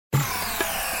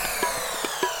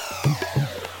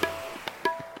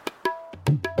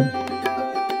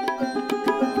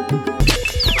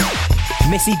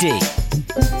Missy D.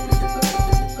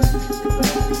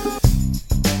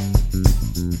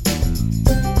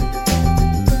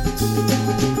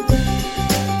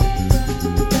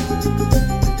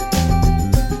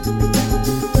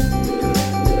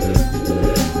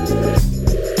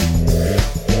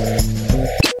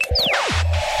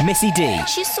 Missy D.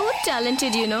 She's so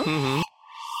talented, you know. Mm-hmm.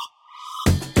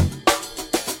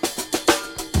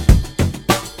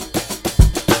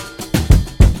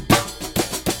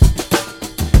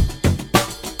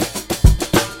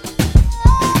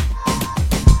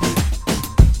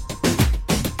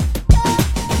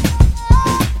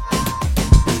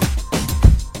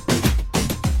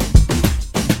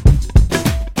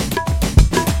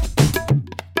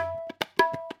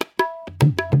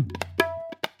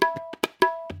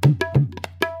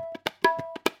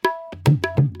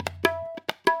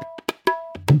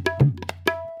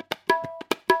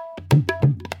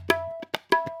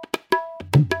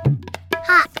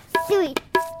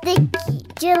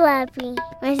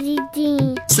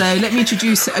 So let me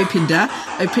introduce Opinder.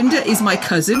 Opinder is my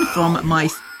cousin from my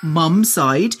mum's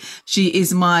side. She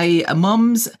is my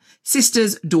mum's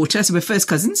sister's daughter. So we're first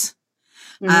cousins.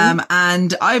 Mm-hmm.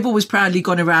 And I've always proudly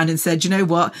gone around and said, you know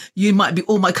what? You might be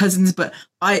all my cousins, but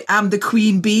I am the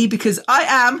queen bee because I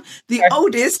am the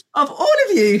oldest of all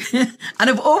of you. And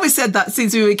I've always said that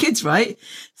since we were kids, right?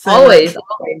 So, always.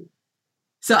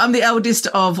 So I'm the eldest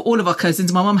of all of our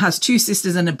cousins. My mum has two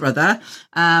sisters and a brother.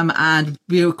 And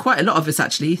we're quite a lot of us,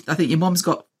 actually. I think your mum's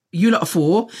got, you lot are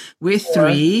four. We're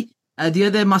three. The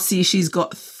other Masi, she's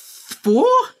got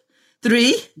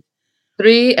three.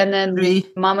 And then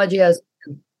Mama G has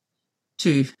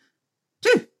two.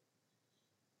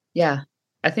 Yeah.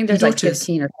 I think there's like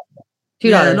 15 or something.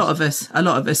 Two daughters. A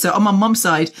lot of us. So on my mum's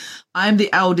side, I'm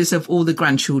the eldest of all the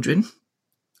grandchildren.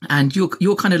 And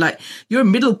you're kind of like, you're a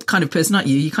middle kind of person, aren't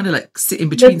you? You kind of like sit in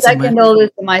between somewhere. The second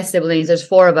oldest of my siblings. There's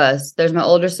four of us. There's my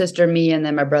older sister, me, and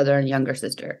then my brother and younger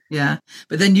sister. Yeah.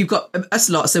 But then you've got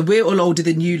us lot. So we're all older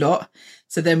than you lot.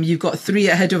 So then you've got three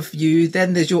ahead of you.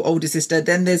 Then there's your older sister.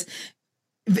 Then there's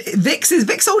Vix. Is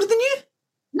Vix older than you?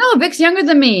 No, Vic's younger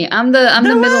than me. I'm the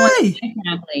middle one in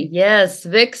my family. Yes.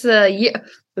 Vic's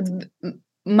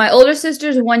my older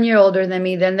sister's 1 year older than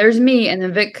me. Then there's me. And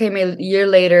then Vic came a year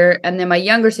later. And then my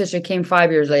younger sister came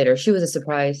 5 years later. She was a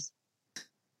surprise.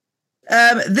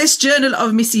 This journal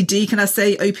of Missy D, can I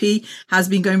say, OP, has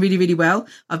been going really, really well.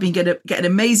 I've been getting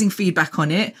amazing feedback on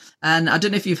it. And I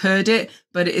don't know if you've heard it,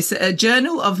 but it's a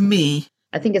journal of me.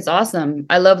 I think it's awesome.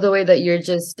 I love the way that you're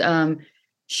just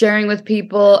sharing with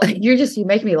people. You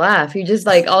make me laugh. You just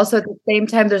like, also at the same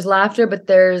time, there's laughter, but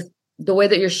there's the way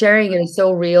that you're sharing it is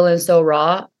so real and so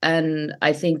raw. And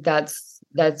I think that's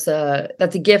a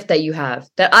gift that you have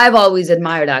that I've always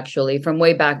admired, actually, from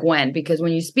way back when, because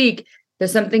when you speak,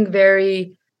 there's something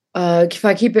very, if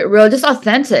I keep it real, just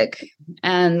authentic.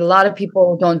 And a lot of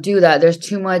people don't do that. There's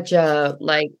too much, what's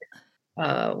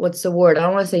the word? I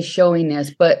don't want to say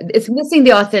showiness, but it's missing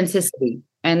the authenticity.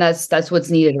 And that's what's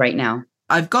needed right now.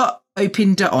 I've got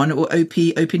Opinder on, or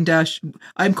Opinder.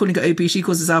 I'm calling it OP. She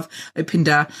calls herself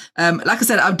Opinder. Like I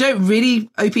said, I don't really,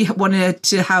 OP wanted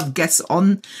to have guests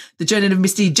on the Journal of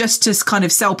Misty just to kind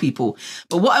of sell people.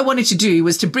 But what I wanted to do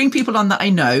was to bring people on that I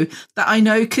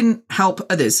know can help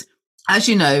others. As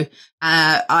you know,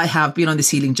 I have been on this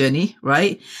healing journey,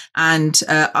 right? And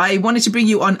I wanted to bring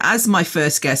you on as my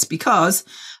first guest because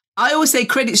I always say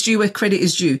credit's due where credit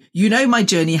is due. You know my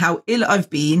journey, how ill I've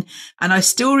been. And I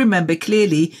still remember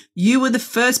clearly you were the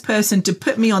first person to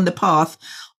put me on the path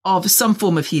of some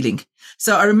form of healing.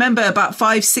 So I remember about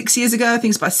 5-6 years ago, I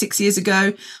think it's about 6 years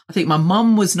ago, I think my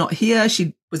mum was not here.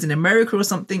 She was in America or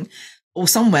something, or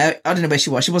somewhere. I don't know where she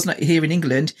was. She was not here in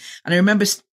England. And I remember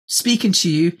speaking to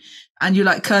you and you're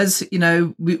like, cuz, you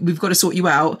know, we've got to sort you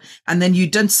out. And then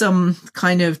you'd done some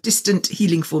kind of distant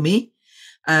healing for me.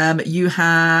 You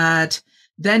had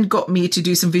then got me to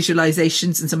do some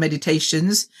visualizations and some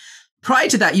meditations. Prior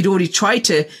to that, you'd already tried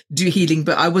to do healing,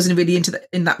 but I wasn't really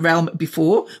in that realm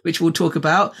before, which we'll talk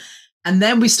about. And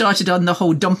then we started on the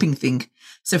whole dumping thing.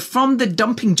 So from the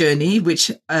dumping journey,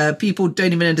 which people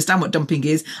don't even understand what dumping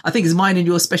is, I think is mine and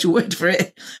your special word for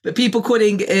it, but people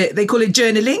they call it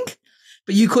journaling.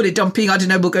 But you call it dumping. I don't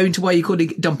know. We'll go into why you call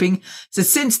it dumping. So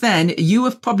since then, you were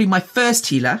probably my first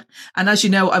healer. And as you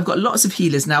know, I've got lots of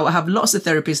healers now. I have lots of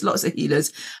therapists, lots of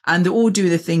healers, and they all do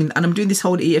their thing. And I'm doing this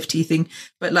whole EFT thing.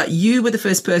 But like you were the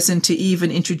first person to even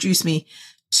introduce me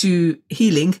to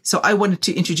healing. So I wanted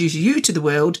to introduce you to the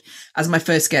world as my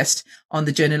first guest on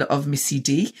the Journal of Missy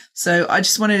D. So I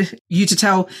just wanted you to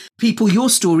tell people your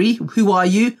story. Who are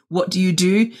you? What do you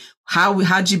do? How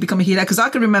did you become a healer? Because I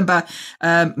can remember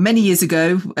many years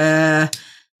ago,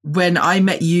 when I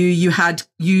met you,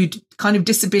 you'd kind of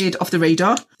disappeared off the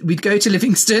radar. We'd go to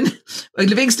Livingston.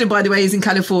 Livingston, by the way, is in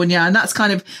California. And that's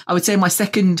kind of, I would say, my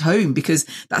second home, because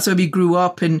that's where we grew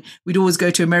up, and we'd always go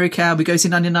to America. We'd go to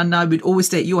Nana. We'd always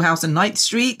stay at your house on 9th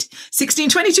Street,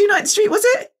 1622 9th Street, was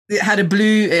it?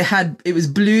 It was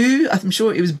blue. I'm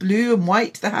sure it was blue and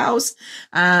white, the house.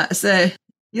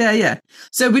 Yeah.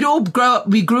 So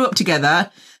we grew up together.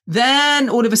 Then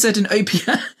all of a sudden,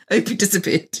 Opie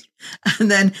disappeared. And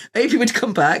then Opie would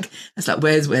come back. It's like,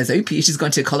 where's Opie? She's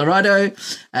gone to Colorado.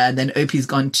 And then Opie's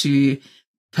gone to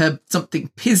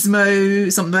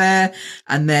Pismo somewhere.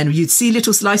 And then you'd see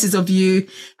little slices of you.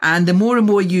 And the more and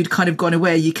more you'd kind of gone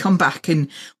away, you come back and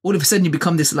all of a sudden you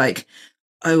become this like,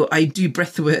 oh, I do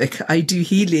breath work, I do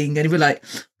healing. And we're like,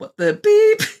 what the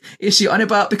beep is she on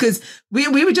about? Because we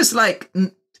were just like,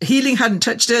 healing hadn't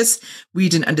touched us. We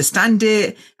didn't understand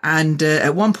it. And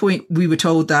at one point we were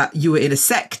told that you were in a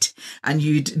sect and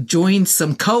you'd joined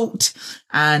some cult.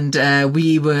 And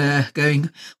we were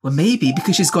going, well, maybe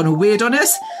because she's gone all weird on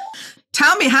us.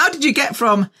 Tell me, how did you get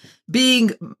from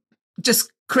being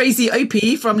just crazy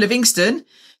OP from Livingston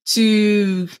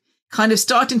to kind of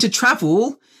starting to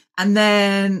travel and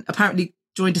then apparently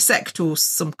joined a sect or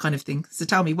some kind of thing? So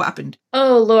tell me, what happened?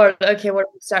 Oh, Lord. Okay, where do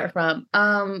we start from?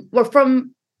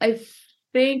 I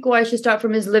think where I should start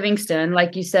from is Livingston.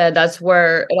 Like you said, that's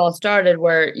where it all started,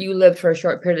 where you lived for a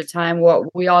short period of time.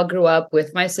 We all grew up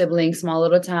with my siblings, small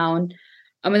little town.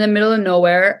 I'm in the middle of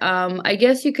nowhere. I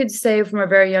guess you could say from a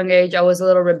very young age, I was a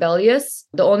little rebellious.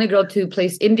 The only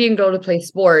Indian girl to play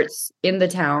sports in the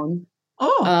town.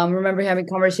 Oh. Remember having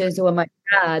conversations with my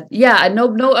dad. Yeah,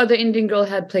 no other Indian girl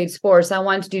had played sports. I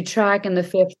wanted to do track in the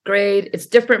 5th grade. It's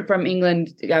different from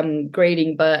England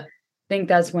grading, but I think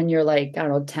that's when you're like, I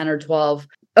don't know, 10 or 12.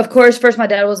 Of course, first my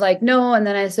dad was like, no. And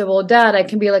then I said, well, Dad, I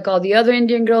can be like all the other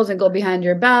Indian girls and go behind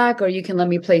your back, or you can let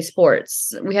me play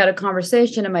sports. We had a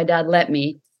conversation and my dad let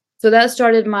me. So that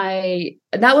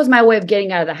was my way of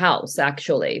getting out of the house,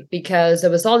 actually, because there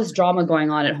was all this drama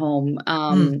going on at home.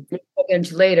 We'll get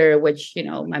into later, which,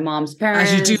 my mom's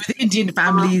parents. As you do with Indian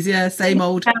families, same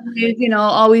old. Families,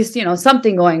 always,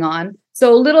 something going on.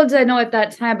 So little did I know at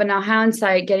that time, but now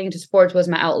hindsight, getting into sports was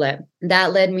my outlet.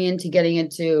 That led me into getting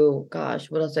into,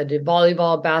 what else I did?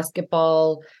 Volleyball,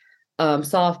 basketball,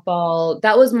 softball.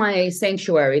 That was my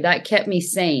sanctuary. That kept me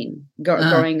sane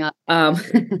growing up. But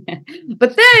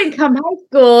then come high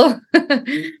school,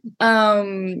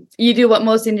 you do what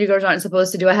most Indian girls aren't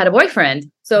supposed to do. I had a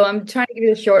boyfriend. So I'm trying to give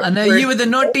you the short. I know you were the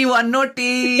naughty one,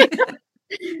 naughty.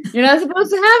 You're not supposed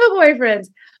to have a boyfriend.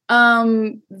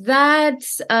 That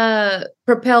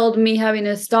propelled me having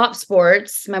to stop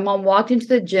sports. My mom walked into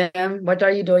the gym. What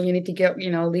are you doing? You need to get,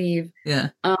 leave. Yeah.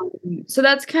 So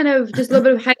that's kind of just a little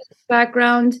bit of high school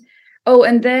background. Oh,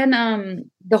 and then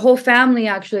the whole family,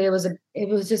 actually, it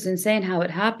was just insane how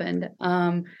it happened.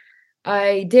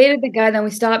 I dated the guy, then we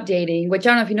stopped dating, which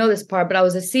I don't know if you know this part, but I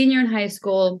was a senior in high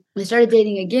school. I started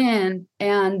dating again,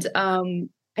 and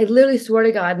I literally swear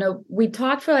to God, no, we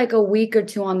talked for like a week or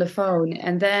two on the phone.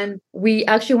 And then we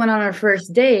actually went on our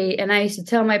first date. And I used to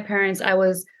tell my parents I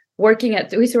was we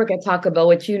used to work at Taco Bell,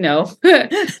 which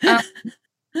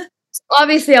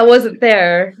obviously I wasn't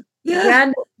there. Yeah.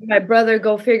 And my brother,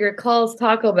 go figure, calls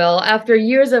Taco Bell after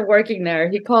years of working there.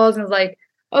 He calls and was like,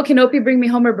 oh, can Opie bring me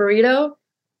home a burrito?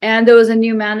 And there was a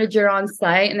new manager on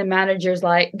site, and the manager's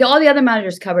like, all the other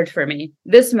managers covered for me.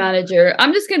 This manager,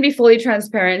 I'm just going to be fully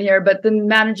transparent here, but the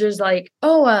manager's like,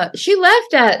 she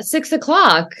left at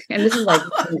 6:00. And this is like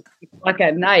 6:00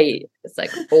 at night. It's like,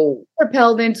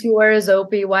 propelled into, where is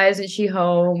Opie? Why isn't she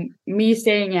home? Me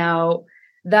staying out.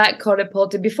 That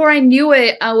catapulted. Before I knew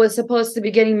it, I was supposed to be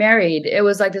getting married. It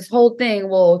was like this whole thing.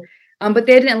 But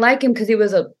they didn't like him because he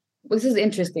was this is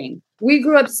interesting. We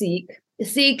grew up Sikh.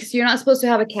 Sikhs, you're not supposed to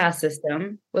have a caste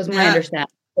system, was my understanding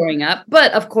growing up.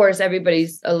 But of course, everybody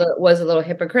was a little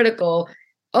hypocritical.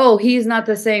 Oh, he's not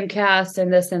the same caste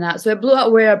and this and that. So it blew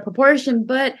out way out of proportion.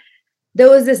 But there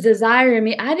was this desire in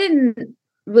me. I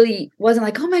wasn't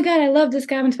like, oh my God, I love this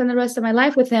guy. I'm going to spend the rest of my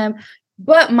life with him.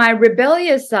 But my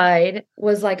rebellious side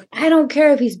was like, I don't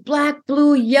care if he's black,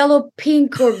 blue, yellow,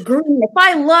 pink, or green. If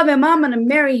I love him, I'm going to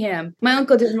marry him. My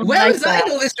uncle didn't Where like was I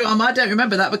in all this drama? I don't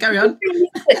remember that, but carry on.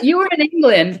 You were in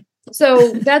England.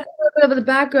 So that's a little bit of the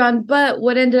background. But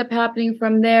what ended up happening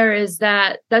from there is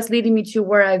that's leading me to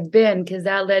where I've been, because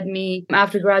that led me,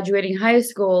 after graduating high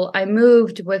school, I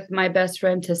moved with my best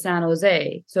friend to San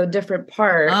Jose. So a different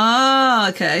part. Ah,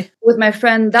 okay. With my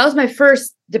friend. That was my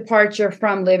first departure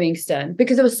from Livingston,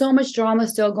 because there was so much drama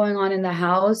still going on in the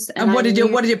house. And what did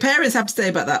your parents have to say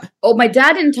about that? Oh, my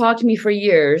dad didn't talk to me for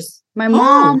years. My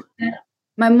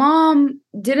my mom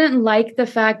didn't like the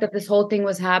fact that this whole thing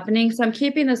was happening. So I'm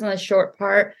keeping this on the short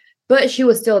part, but she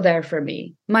was still there for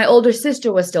me. My older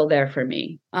sister was still there for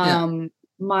me.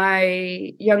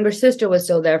 My younger sister was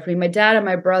still there for me. My dad and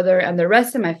my brother and the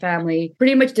rest of my family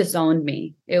pretty much disowned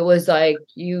me. It was like,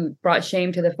 you brought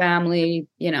shame to the family,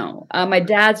 my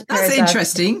dad's parents. That's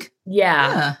interesting.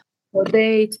 Yeah.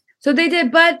 So they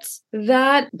did, but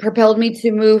that propelled me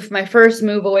to my first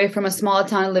move away from a small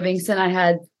town in Livingston. I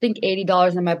had, I think,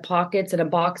 $80 in my pockets and a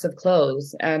box of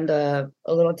clothes and a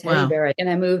little teddy bear. And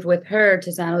I moved with her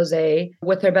to San Jose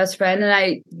with her best friend. And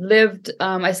I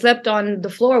slept on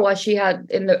the floor while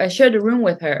I shared a room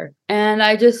with her. And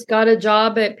I just got a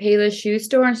job at Payless Shoe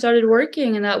Store and started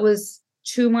working. And that was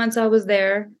 2 months I was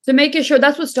there. To make it short,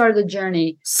 that's what started the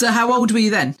journey. So how old were you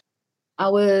then? I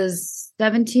was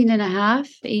 17 and a half,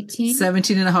 18.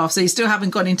 17 and a half. So you still haven't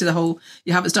gone into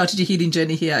you haven't started your healing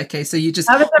journey here. Okay. So you just,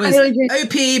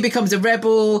 OP becomes a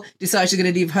rebel, decides you're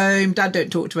going to leave home. Dad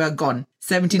don't talk to her, gone.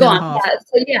 17 and a half.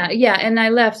 Yeah. And I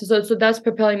left. So that's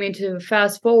propelling me to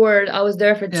fast forward. I was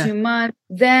there for 2 months.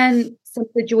 Then some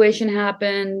situation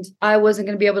happened. I wasn't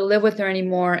going to be able to live with her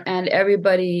anymore. And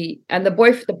everybody, and the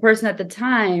person at the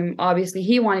time, obviously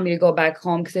he wanted me to go back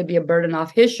home because it'd be a burden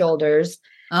off his shoulders.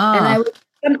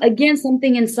 And again,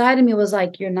 something inside of me was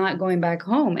like, you're not going back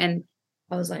home. And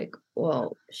I was like,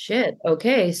 well, shit.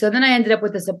 Okay. So then I ended up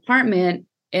with this apartment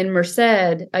in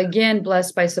Merced, again,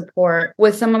 blessed by support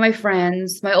with some of my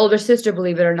friends. My older sister,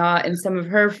 believe it or not, and some of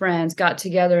her friends got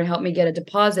together and helped me get a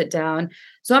deposit down.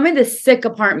 So I'm in this sick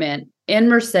apartment in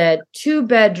Merced, 2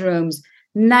 bedrooms,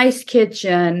 nice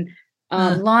kitchen,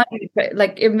 laundry.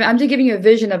 Like, I'm just giving you a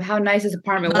vision of how nice this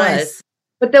apartment was.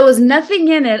 But there was nothing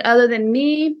in it other than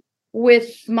me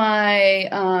with my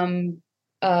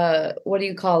what do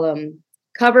you call them?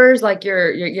 Covers, like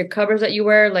your covers that you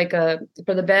wear, like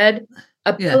for the bed,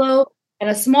 a pillow,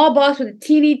 and a small box with a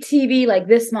teeny TV, like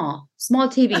this small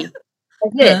TV.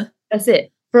 That's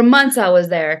it. For months I was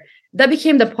there. That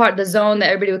became the zone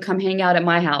that everybody would come hang out at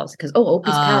my house because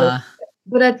Opie's paddle.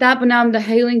 But now the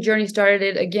healing journey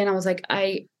started again. I was like,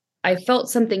 I felt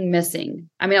something missing.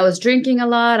 I mean, I was drinking a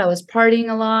lot. I was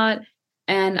partying a lot.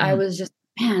 And I was just,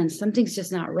 man, something's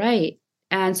just not right.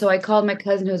 And so I called my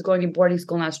cousin who was going to boarding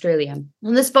school in Australia.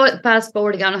 And this fast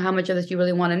forwarding, I don't know how much of this you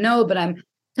really want to know, but I'm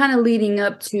kind of leading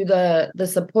up to the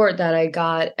support that I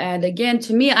got. And again,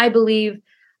 to me, I believe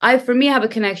I have a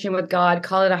connection with God,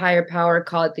 call it a higher power,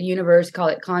 call it the universe, call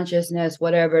it consciousness,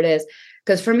 whatever it is.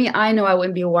 Because for me, I know I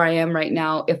wouldn't be where I am right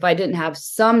now if I didn't have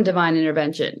some divine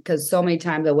intervention. Because so many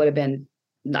times I would have been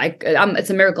like,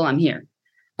 it's a miracle I'm here.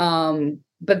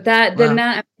 But then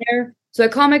I'm there. So I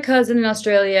call my cousin in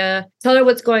Australia, tell her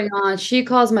what's going on. She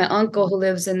calls my uncle who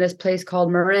lives in this place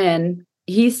called Marin.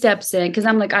 He steps in because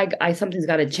I'm like, I something's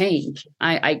got to change.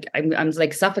 I'm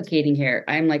like suffocating here.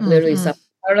 I'm like literally suffocating.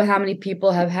 I don't know how many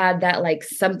people have had that, like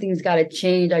something's got to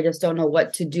change. I just don't know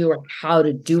what to do or how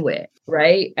to do it.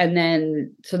 Right. And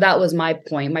then, so that was my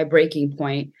point, my breaking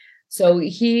point. So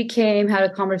he came, had a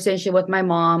conversation with my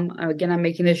mom. Again, I'm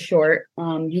making this short.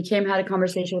 He came, had a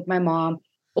conversation with my mom.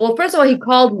 Well, first of all, he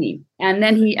called me and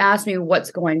then he asked me what's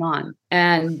going on.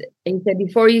 And he said,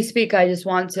 before you speak, I just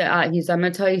want to, I'm going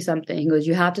to tell you something. He goes,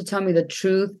 you have to tell me the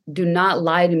truth. Do not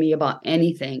lie to me about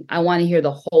anything. I want to hear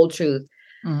the whole truth.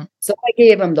 Mm-hmm. So I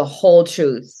gave him the whole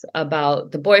truth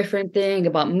about the boyfriend thing,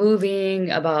 about moving,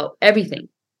 about everything,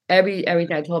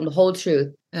 everything. I told him the whole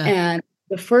truth. Yeah. And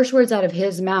the first words out of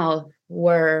his mouth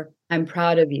were, I'm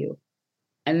proud of you.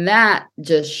 And that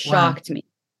just shocked me.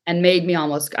 And made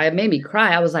me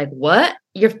cry. I was like, what?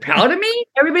 You're proud of me?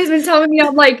 Everybody's been telling me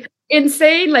I'm like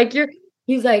insane. Like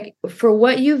he's like, for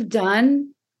what you've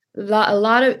done, a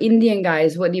lot of Indian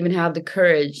guys wouldn't even have the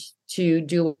courage to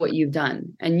do what you've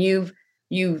done. And you've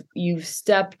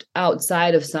stepped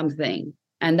outside of something.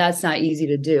 And that's not easy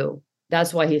to do.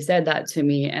 That's why he said that to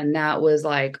me. And that was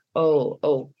like,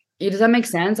 oh, does that make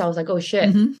sense? I was like, oh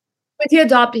shit. Mm-hmm.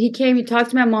 But he came, he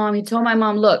talked to my mom. He told my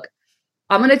mom, look,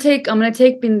 I'm gonna take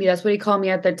Bindi. That's what he called me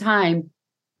at the time.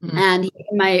 Mm-hmm. And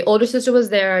my older sister was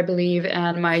there, I believe,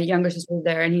 and my younger sister was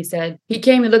there. And he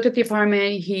came, he looked at the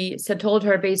apartment. He told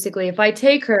her basically, if I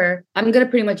take her, I'm gonna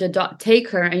pretty much take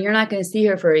her, and you're not gonna see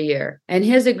her for a year. And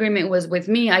his agreement was with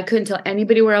me. I couldn't tell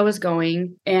anybody where I was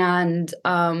going, and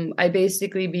I'd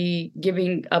basically be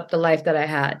giving up the life that I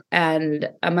had. And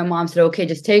my mom said, okay,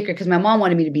 just take her, because my mom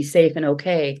wanted me to be safe and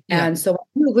okay. Yeah. And so I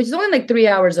moved, which is only like 3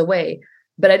 hours away.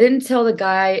 But I didn't tell the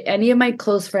guy, any of my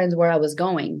close friends, where I was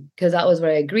going, because that was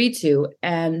what I agreed to.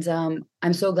 And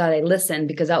I'm so glad I listened,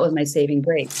 because that was my saving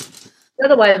grace.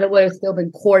 Otherwise, I would have still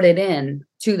been corded in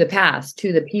to the past,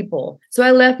 to the people. So I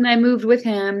left and I moved with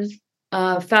him.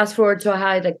 Fast forward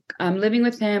to I'm living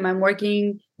with him. I'm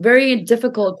working. Very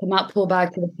difficult to not pull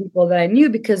back to the people that I knew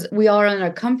because we are in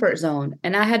our comfort zone.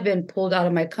 And I had been pulled out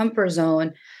of my comfort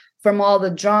zone from all the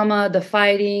drama, the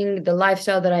fighting, the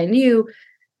lifestyle that I knew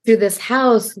to this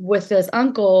house with this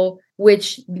uncle,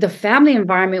 which the family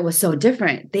environment was so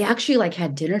different. They actually like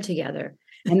had dinner together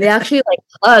and they actually like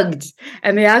hugged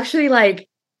and they actually like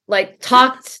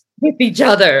talked with each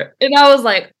other. And I was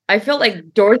like, I felt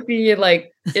like Dorothy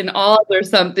like in Oz or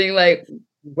something, like,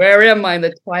 where am I in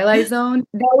the Twilight Zone?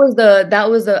 That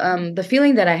was the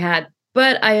feeling that I had.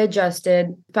 But I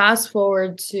adjusted. Fast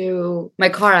forward to my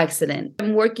car accident.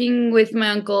 I'm working with my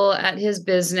uncle at his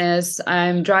business.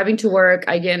 I'm driving to work.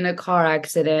 I get in a car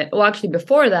accident. Well, actually,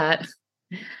 before that,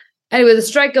 anyway, the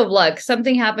strike of luck.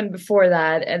 Something happened before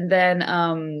that. And then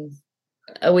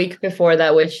a week before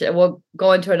that, which we'll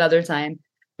go into another time.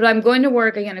 But I'm going to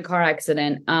work. I get in a car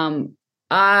accident. That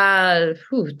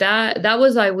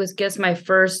was, I guess, my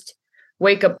first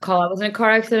wake up call. I was in a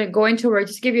car accident going to work.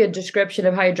 Just to give you a description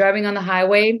of how you're driving on the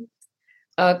highway.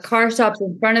 A car stops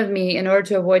in front of me. In order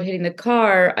to avoid hitting the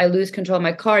car, I lose control of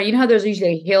my car. You know how there's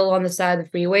usually a hill on the side of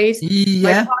the freeways?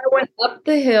 Yeah. My car went up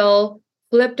the hill,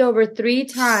 flipped over 3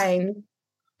 times,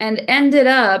 and ended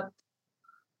up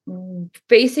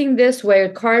facing this way.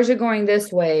 Cars are going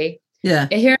this way. Yeah.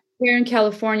 And here in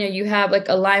California, you have like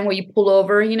a line where you pull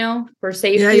over, for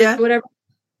safety or whatever.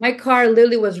 My car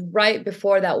literally was right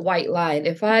before that white line.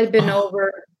 If I had been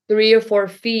over 3 or 4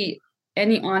 feet,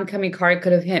 any oncoming car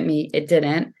could have hit me. It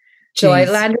didn't. Jeez. So I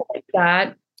landed like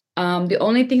that. The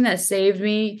only thing that saved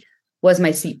me was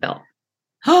my seatbelt.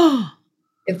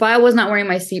 If I was not wearing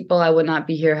my seatbelt, I would not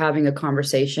be here having a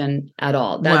conversation at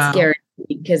all. That's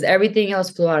guaranteed because everything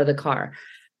else flew out of the car.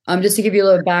 Just to give you a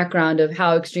little background of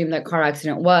how extreme that car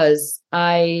accident was,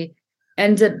 they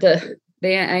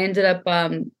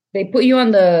put you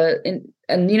on and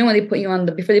when they put you on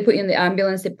before they put you in the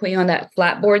ambulance, they put you on that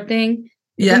flatboard thing.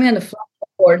 They put me on the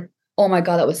flatboard. Oh my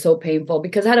God, that was so painful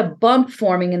because I had a bump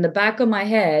forming in the back of my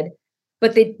head,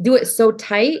 but they do it so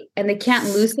tight and they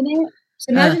can't loosen it.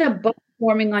 So imagine a bump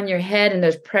forming on your head and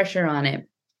there's pressure on it.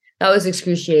 That was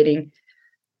excruciating.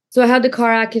 So I had the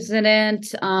car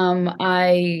accident.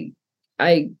 My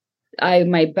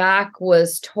back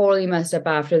was totally messed up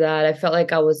after that. I felt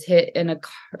like I was hit in a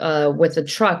car, with a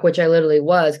truck, which I literally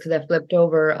was because I flipped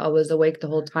over. I was awake the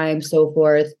whole time, so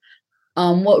forth.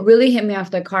 What really hit me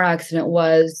after the car accident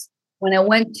was when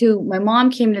my mom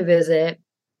came to visit.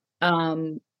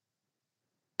 So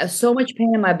much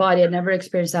pain in my body. I'd never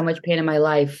experienced that much pain in my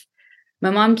life. My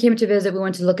mom came to visit. We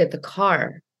went to look at the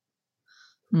car.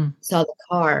 Saw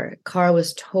the car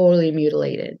was totally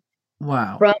mutilated.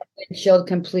 Wow. Front windshield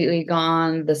completely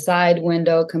gone, the side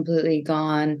window completely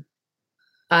gone.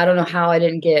 I don't know how I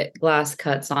didn't get glass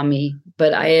cuts on me,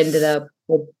 but I ended up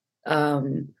with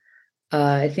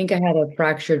I think I had a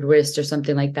fractured wrist or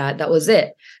something like that. That was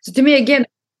it. So to me, again,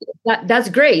 that's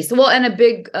grace. Well, and a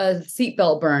big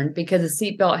seatbelt burn because the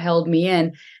seatbelt held me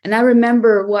in. And I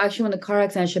remember, actually when the car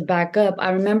accident, I should back up.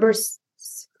 I remember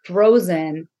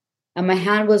frozen. And my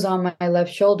hand was on my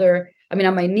left shoulder, on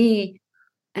my knee,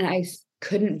 and I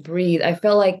couldn't breathe. I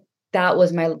felt like that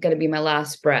was going to be my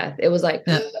last breath. It was like,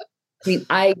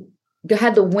 I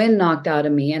had the wind knocked out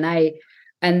of me,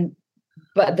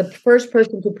 but the first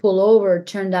person to pull over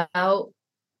turned out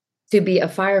to be a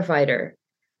firefighter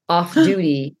off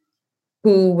duty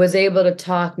who was able to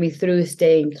talk me through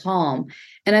staying calm.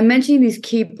 And I'm mentioning these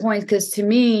key points because to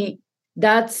me,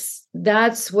 that's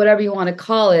whatever you want to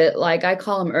call it. Like I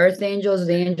call them earth angels,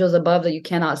 the angels above that you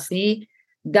cannot see.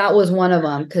 That was one of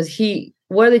them because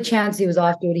what are the chances he was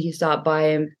off duty? He stopped by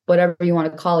him, whatever you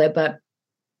want to call it, but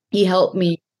he helped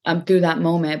me through that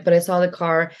moment. But I saw the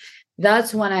car.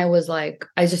 That's when I was like,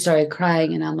 I just started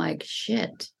crying and I'm like,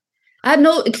 shit. I had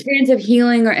no experience of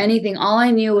healing or anything. All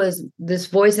I knew was this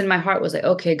voice in my heart was like,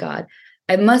 okay, God,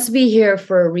 I must be here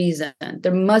for a reason.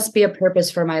 There must be a purpose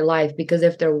for my life because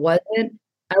if there wasn't,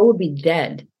 I would be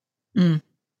dead.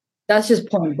 That's just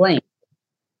point blank.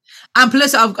 And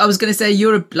plus, I was going to say,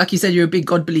 like you said, you're a big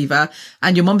God believer,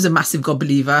 and your mom's a massive God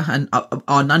believer, and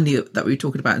our nanny that we were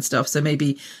talking about and stuff. So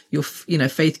maybe your,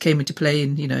 faith came into play,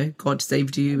 and God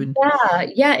saved you. And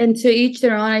yeah. And to each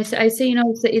their own. I say,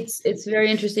 it's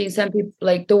very interesting. Some people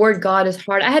like the word God is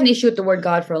hard. I had an issue with the word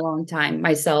God for a long time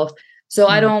myself. So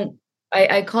I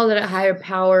call it a higher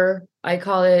power. I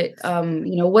call it,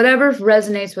 whatever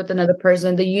resonates with another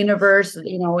person, the universe,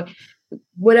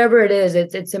 whatever it is,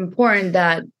 it's important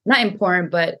that, not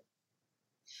important, but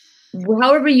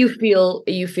however you feel,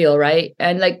 right?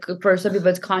 And like for some people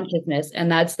it's consciousness,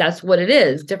 and that's what it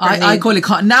is. Different. I call it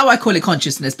now. I call it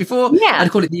consciousness. Before, Yeah.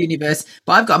 I'd call it the universe.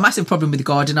 But I've got a massive problem with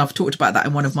God, and I've talked about that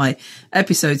in one of my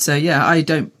episodes. So yeah, I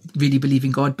don't really believe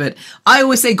in God, but I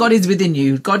always say God is within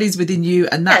you. God is within you,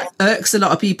 and that irks a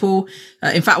lot of people.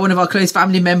 In fact, one of our close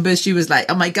family members, she was like,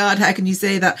 "Oh my God, how can you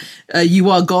say that you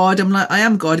are God?" I'm like, I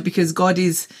am God because God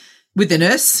is within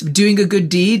us, doing a good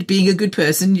deed, being a good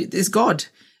person. Is God.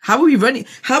 How are you running?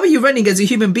 How are you running as a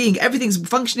human being? Everything's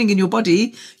functioning in your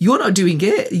body. You're not doing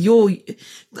it.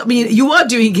 You are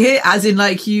doing it as in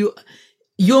like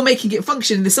you're making it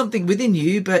function. There's something within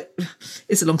you, but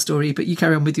it's a long story, but you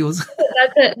carry on with yours.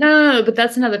 That's it. No, but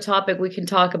that's another topic we can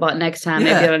talk about next time,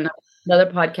 maybe on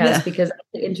another podcast, because it's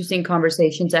an interesting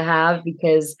conversation to have,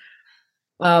 because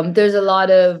there's a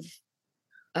lot of,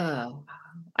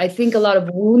 I think a lot of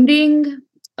wounding,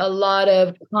 a lot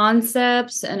of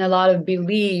concepts, and a lot of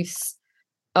beliefs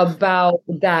about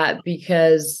that,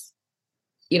 because,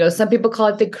 some people call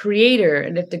it the creator.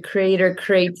 And if the creator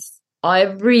creates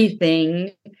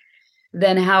everything,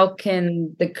 then how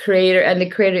can the creator, and the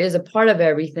creator is a part of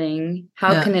everything,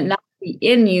 how can it not be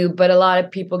in you? But a lot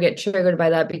of people get triggered by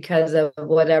that because of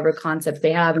whatever concepts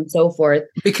they have and so forth.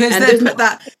 Because they put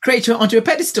that creator onto a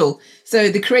pedestal. So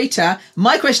the creator,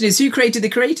 my question is, who created the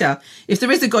creator? If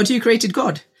there is a God, who created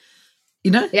God?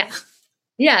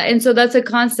 Yeah. And so that's a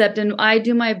concept. And I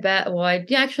do my best. Well, I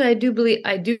do believe,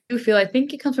 I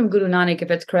think it comes from Guru Nanak,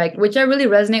 if it's correct, which I really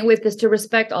resonate with, is to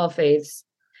respect all faiths.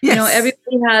 Yes.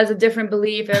 Everybody has a different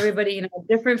belief. Everybody,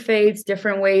 different faiths,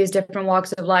 different ways, different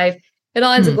walks of life. It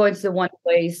all ends up going to the one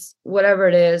place, whatever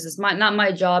it is. It's not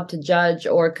my job to judge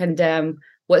or condemn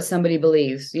what somebody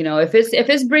believes. If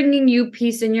it's bringing you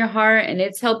peace in your heart and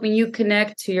it's helping you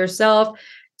connect to yourself,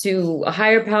 to a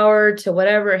higher power, to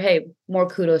whatever, hey, more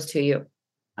kudos to you.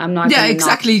 I'm not. Yeah,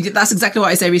 exactly. That's exactly what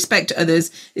I say. Respect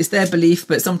others. It's their belief,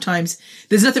 but sometimes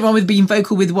there's nothing wrong with being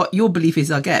vocal with what your belief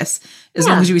is, I guess, as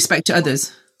long as you respect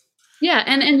others. Yeah,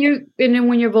 and then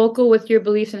when you're vocal with your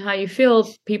beliefs and how you feel,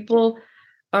 people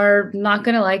are not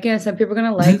going to like it, and some people are going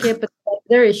to like it, but that's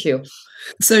their issue.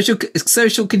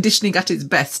 Social conditioning at its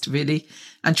best, really,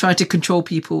 and trying to control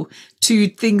people. Two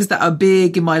things that are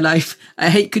big in my life. I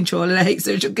hate control and I hate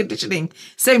social conditioning.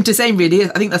 Same to same, really.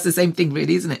 I think that's the same thing,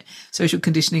 really, isn't it? Social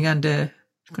conditioning and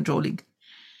controlling.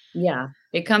 Yeah,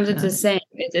 it comes into the same.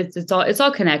 It's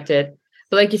all connected.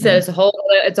 But like you said, it's a whole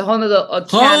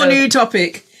new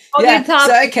topic. New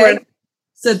topic. So, okay.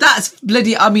 So that's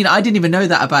bloody, I didn't even know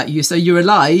that about you. So you're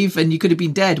alive and you could have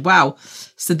been dead. Wow.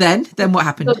 So then what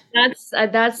happened? So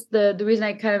that's the reason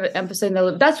I kind of emphasize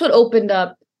that. That's what opened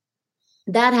up.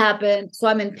 That happened. So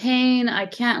I'm in pain. I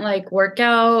can't work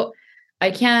out. I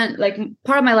can't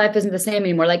part of my life isn't the same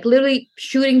anymore. Literally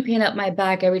shooting pain up my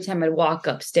back every time I walk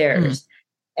upstairs.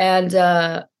 And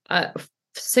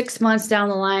 6 months down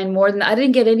the line, I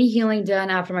didn't get any healing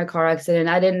done after my car accident.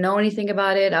 I didn't know anything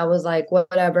about it. I was like,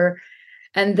 whatever.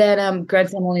 And then,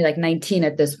 granted, I'm only 19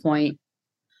 at this point.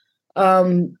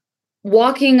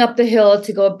 Walking up the hill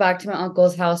to go back to my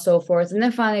uncle's house, so forth. And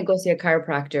then finally go see a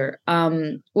chiropractor.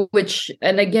 And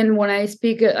again, when I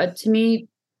speak to me,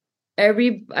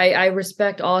 I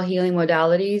respect all healing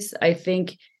modalities. I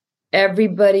think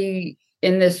everybody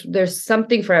in this, there's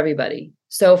something for everybody.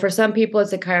 So for some people,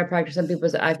 it's a chiropractor, some people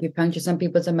it's an acupuncture, some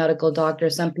people it's a medical doctor,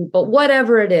 some people,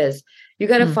 whatever it is, you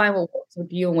got to find what works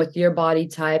with you and with your body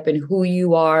type and who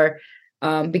you are.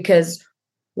 Because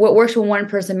what works for one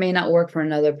person may not work for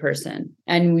another person.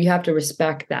 And we have to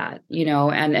respect that,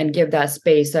 and give that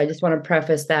space. So I just want to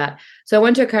preface that. So I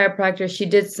went to a chiropractor. She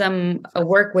did some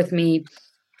work with me.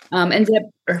 I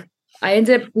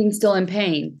ended up being still in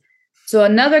pain. So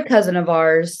another cousin of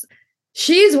ours,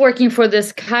 she's working for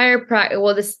this chiropractor.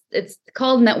 Well, it's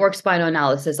called network spinal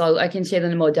analysis. I can share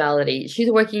the modality.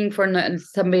 She's working for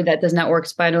somebody that does network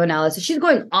spinal analysis. She's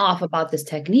going off about this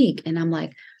technique. And I'm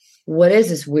like, what is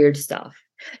this weird stuff?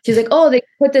 She's like, oh, they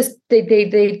put this,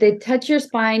 they touch your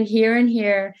spine here and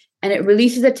here, and it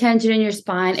releases the tension in your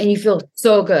spine, and you feel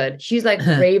so good. She's like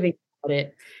raving about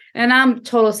it. And I'm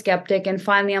total skeptic. And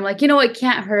finally, I'm like, it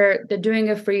can't hurt. They're doing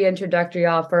a free introductory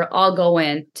offer. I'll go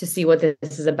in to see what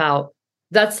this is about.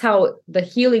 That's how the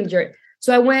healing journey.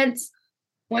 So I went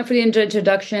for the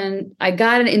introduction. I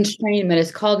got an entrainment.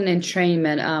 It's called an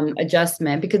entrainment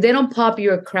adjustment, because they don't pop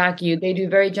you or crack you. They do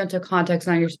very gentle contacts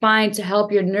on your spine to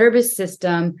help your nervous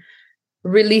system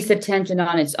release the tension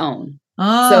on its own.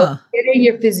 So getting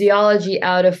your physiology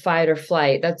out of fight or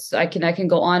flight. I can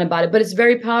go on about it, but it's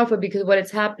very powerful, because what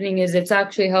it's happening is it's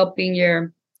actually helping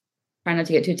try not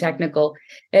to get too technical.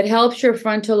 It helps your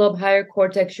frontal lobe, higher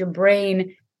cortex, your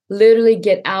brain literally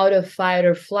get out of fight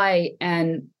or flight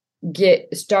and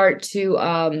start to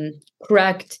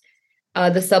correct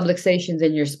the subluxations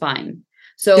in your spine.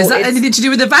 So is that anything to do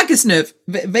with the vagus nerve?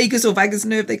 Vagus or vagus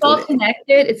nerve, they call it?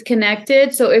 Connected. It's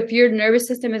connected. So if your nervous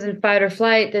system is in fight or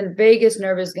flight, then vagus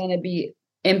nerve is going to be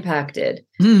impacted.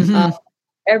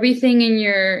 Everything in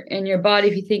your body,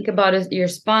 if you think about it, your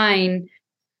spine,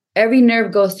 every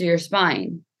nerve goes to your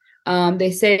spine.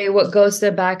 They say what goes to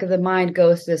the back of the mind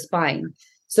goes to the spine.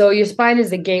 So your spine is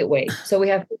the gateway. So we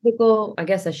have physical, I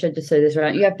guess I should just say this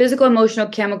right. You have physical, emotional,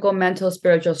 chemical, mental,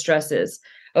 spiritual stresses.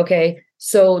 Okay.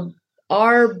 So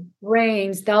our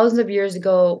brains, thousands of years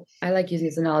ago, I like using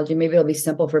this analogy. Maybe it'll be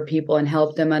simple for people and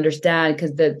help them understand.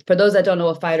 Because for those that don't know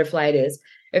what fight or flight is,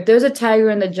 if there's a tiger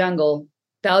in the jungle,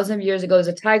 thousands of years ago, there's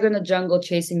a tiger in the jungle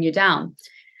chasing you down.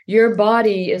 Your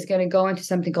body is going to go into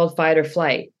something called fight or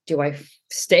flight. Do I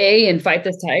stay and fight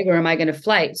this tiger, or am I going to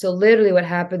flight? So literally what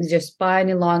happens is your spine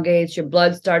elongates, your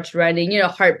blood starts running,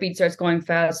 heartbeat starts going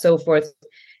fast, so forth.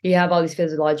 You have all these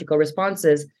physiological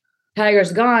responses.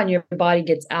 Tiger's gone, your body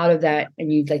gets out of that,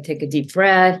 and you take a deep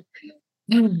breath,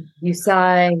 you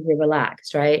sigh, you're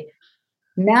relaxed, right?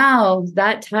 Now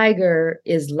that tiger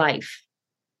is life.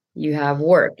 You have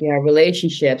work, you have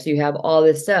relationships, you have all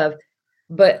this stuff,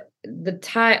 but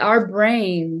our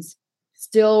brains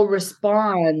still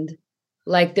respond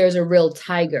like there's a real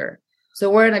tiger. So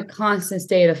we're in a constant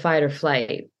state of fight or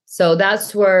flight. So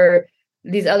that's where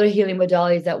these other healing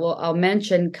modalities that I'll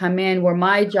mention come in, where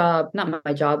not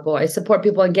my job, I support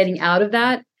people in getting out of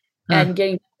that and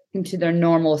getting into their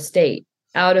normal state,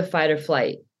 out of fight or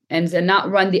flight, and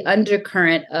not run the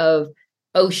undercurrent of,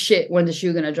 oh shit, when's the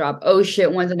shoe going to drop? Oh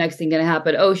shit, when's the next thing going to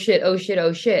happen? Oh shit, oh shit,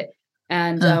 oh shit.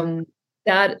 And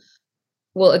that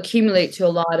will accumulate to a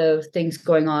lot of things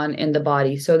going on in the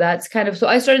body. So that's so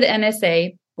I started the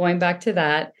NSA, going back to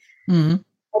that. I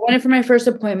went in for my first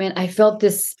appointment. I felt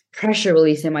this pressure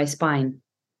release in my spine.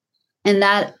 And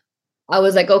that I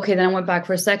was like, okay, then I went back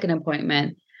for a second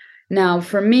appointment. Now,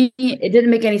 for me, it didn't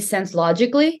make any sense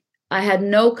logically. I had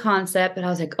no concept, but I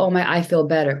was like, oh I feel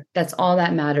better. That's all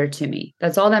that mattered to me.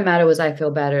 That's all that mattered was I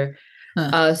feel better.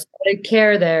 Started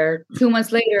care there. 2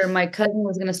 months later, my cousin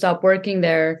was going to stop working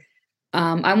there.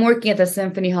 I'm working at the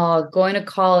Symphony Hall, going to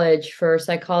college for a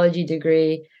psychology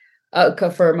degree,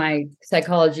 for my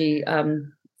psychology,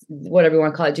 whatever you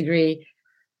want to call it, degree.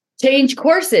 Change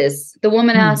courses. The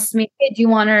woman asked me, hey, do you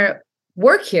want to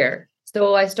work here?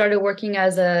 So I started working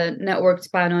as a network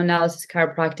spinal analysis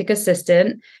chiropractic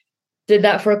assistant. Did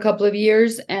that for a couple of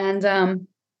years and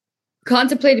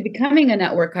contemplated becoming a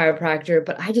network chiropractor,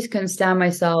 but I just couldn't stand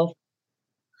myself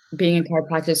being in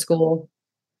chiropractic school.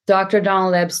 Dr.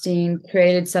 Donald Epstein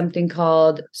created something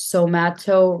called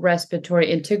somato-respiratory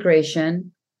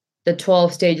integration, the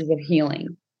 12 stages of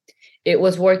healing. It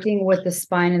was working with the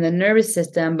spine and the nervous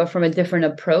system, but from a different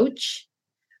approach.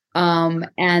 And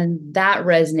that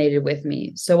resonated with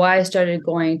me. So I started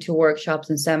going to workshops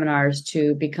and seminars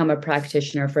to become a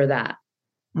practitioner for that.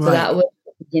 Right. So that was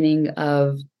the beginning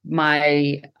of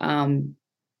my,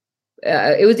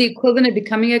 it was the equivalent of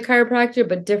becoming a chiropractor,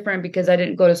 but different because I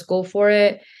didn't go to school for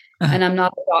it. And I'm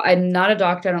not a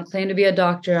doctor. I don't claim to be a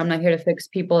doctor. I'm not here to fix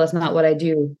people. That's not what I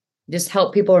do. Just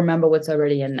help people remember what's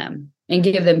already in them and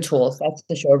give them tools. That's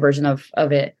the short version of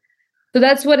it. So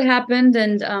that's what happened.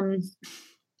 And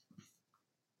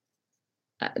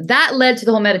that led to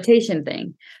the whole meditation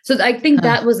thing. So I think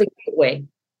that was a gateway.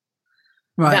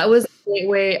 Right. That was a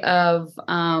gateway of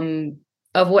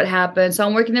what happened. So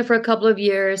I'm working there for a couple of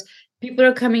years. People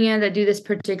are coming in that do this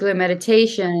particular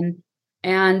meditation,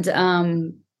 and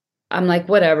I'm like,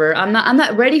 whatever. I'm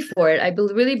not ready for it. I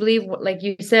really believe, like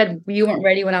you said, you weren't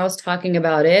ready when I was talking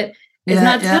about it. It's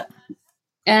not.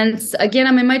 And again,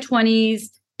 I'm in my 20s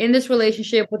in this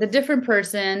relationship with a different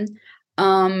person.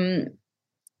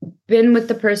 Been with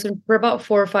the person for about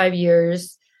 4 or 5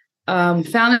 years.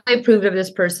 Family approved of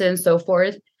this person, so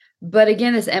forth. But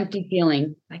again, this empty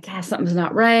feeling, like, something's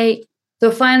not right.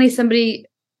 So finally, somebody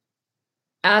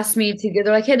asked me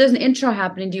they're like, hey, there's an intro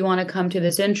happening. Do you want to come to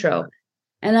this intro?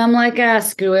 And I'm like,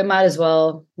 screw it, might as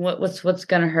well. What's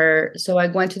gonna hurt? So I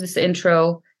went to this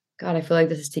intro. God, I feel like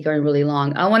this is going really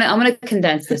long. I'm gonna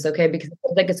condense this, okay? Because I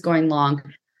feel like it's going long.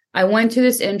 I went to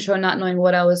this intro not knowing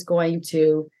what I was going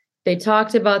to. They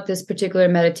talked about this particular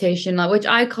meditation, which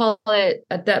I call it,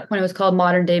 at that point, it was called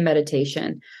modern day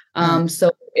meditation.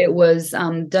 So it was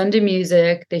done to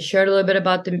music. They shared a little bit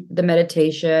about the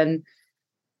meditation,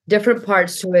 different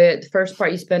parts to it. The first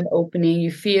part, you spend opening,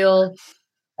 you feel,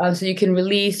 so you can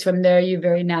release. From there, you're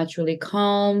very naturally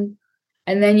calm.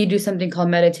 And then you do something called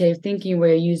meditative thinking, where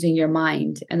you're using your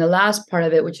mind. And the last part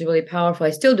of it, which is really powerful,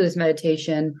 I still do this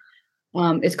meditation.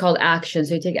 It's called action.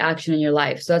 So you take action in your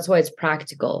life. So that's why it's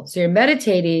practical. So you're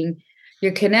meditating,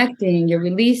 you're connecting, you're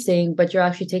releasing, but you're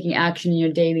actually taking action in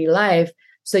your daily life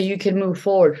so you can move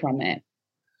forward from it.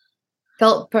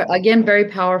 Felt, again, very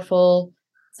powerful.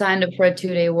 Signed up for a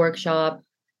 2-day workshop,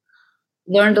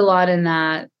 learned a lot in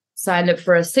that, signed up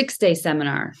for a 6-day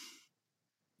seminar.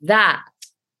 That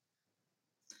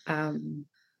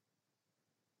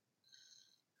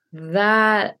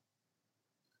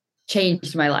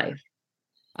changed my life.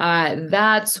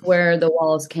 That's where the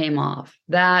walls came off.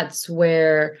 That's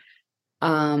where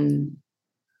the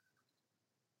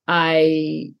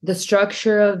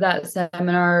structure of that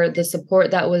seminar, the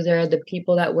support that was there, the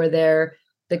people that were there,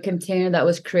 the container that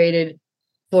was created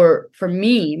for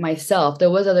me, myself. There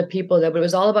was other people there, but it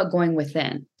was all about going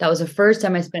within. That was the first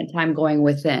time I spent time going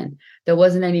within. There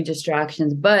wasn't any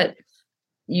distractions, but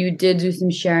you did do some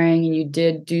sharing and you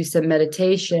did do some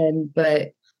meditation,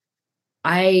 but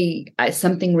I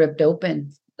something ripped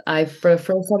open. For the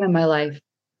first time in my life.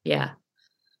 Yeah.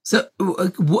 So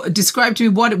describe to me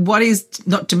what is,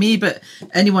 not to me, but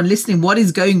anyone listening, what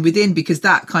is going within? Because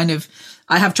that kind of,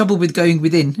 I have trouble with going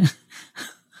within.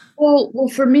 Well,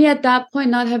 for me at that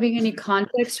point, not having any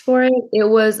context for it, it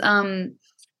was,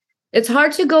 it's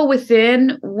hard to go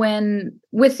within when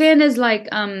within is like,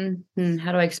 how do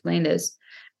I explain this?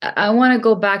 I want to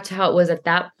go back to how it was at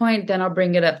that point, then I'll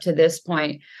bring it up to this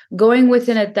point. Going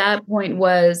within at that point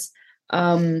was,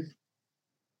 it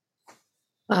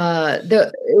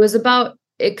was about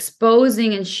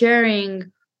exposing and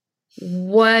sharing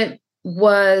what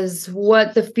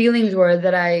the feelings were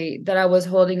that I was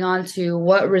holding on to,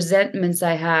 what resentments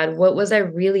I had, what was I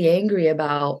really angry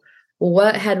about,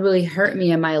 what had really hurt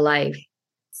me in my life,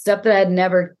 stuff that I had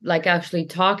never like actually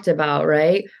talked about,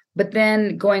 right? But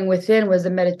then going within was the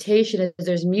meditation, is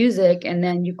there's music, and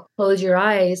then you close your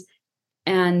eyes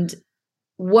and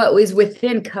what was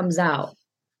within comes out.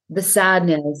 The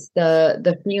sadness,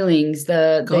 the feelings,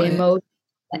 the emotion,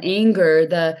 the anger,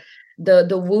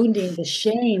 the wounding, the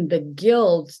shame, the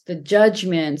guilt, the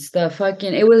judgments,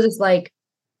 it was just like,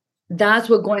 that's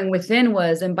what going within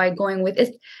was. And by going with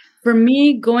it, for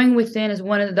me, going within is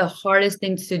one of the hardest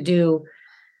things to do.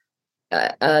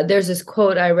 There's this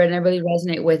quote I read and I really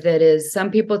resonate with it, is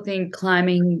some people think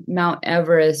climbing Mount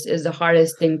Everest is the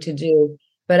hardest thing to do,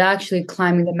 but actually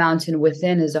climbing the mountain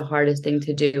within is the hardest thing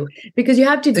to do, because you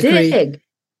have to dig.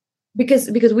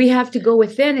 Because we have to go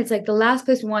within. It's like the last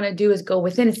place we want to do is go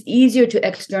within. It's easier to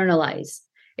externalize.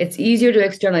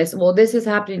 Well, this is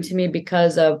happening to me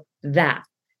because of that.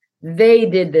 They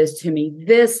did this to me.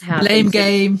 This happened. Blame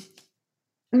game.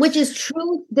 Which is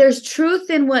true. There's truth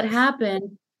in what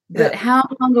happened. But how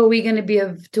long are we going to be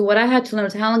to what I had to learn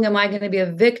was, how long am I going to be a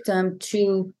victim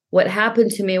to what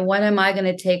happened to me? When am I going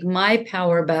to take my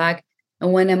power back?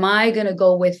 And when am I going to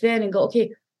go within and go,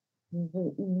 okay,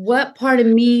 what part of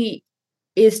me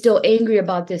is still angry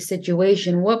about this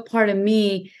situation? What part of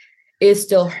me is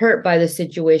still hurt by the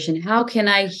situation? How can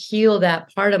I heal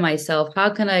that part of myself? How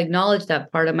can I acknowledge that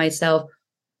part of myself?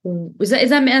 Is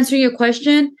that answering your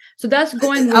question? So that's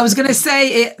going. I was going to say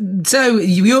it. So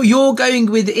you're going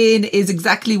within is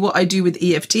exactly what I do with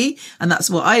EFT, and that's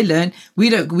what I learned.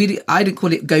 I don't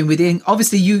call it going within.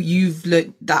 Obviously, you've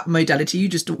learned that modality you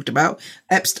just talked about.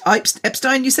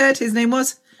 Epstein, you said his name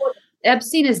was.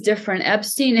 Epstein is different.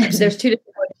 There's two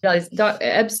different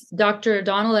modalities. Dr.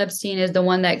 Donald Epstein is the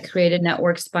one that created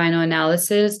network spinal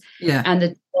analysis and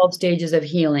the 12 stages of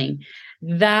healing.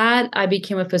 That I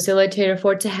became a facilitator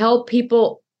for, to help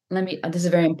people. This is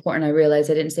very important. I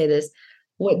realized I didn't say this.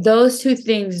 What those two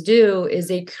things do is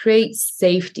they create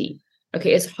safety.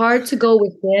 Okay. It's hard to go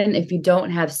within if you don't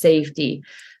have safety.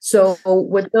 So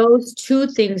what those two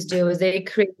things do is they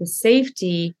create the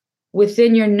safety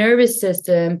within your nervous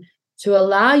system to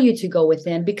allow you to go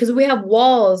within, because we have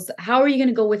walls. How are you going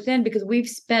to go within? Because we've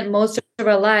spent most of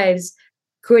our lives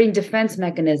creating defense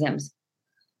mechanisms.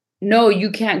 No, you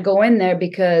can't go in there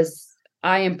because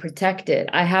I am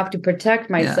protected. I have to protect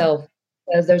myself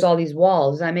because there's all these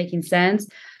walls. Is that making sense?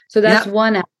 So that's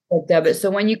one aspect of it.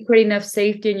 So when you create enough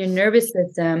safety in your nervous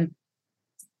system,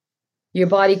 your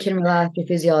body can relax, your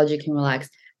physiology can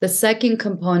relax. The second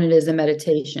component is a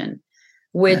meditation,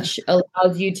 which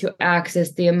allows you to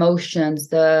access the emotions,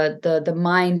 the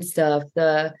mind stuff,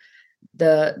 the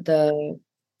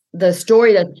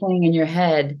story that's playing in your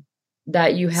head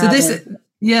that you have.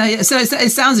 So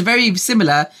it sounds very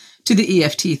similar to the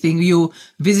EFT thing. You're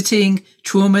visiting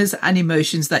traumas and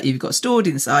emotions that you've got stored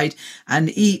inside,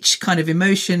 and each kind of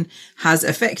emotion has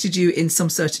affected you in some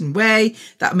certain way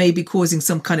that may be causing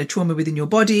some kind of trauma within your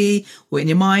body or in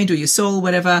your mind or your soul,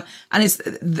 whatever. And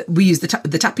we use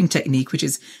the tapping technique, which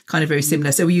is kind of very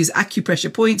similar. So we use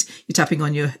acupressure points. You're tapping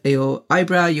on your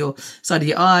eyebrow, your side of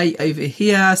your eye over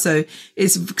here. So it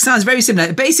sounds very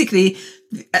similar. Basically,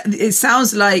 it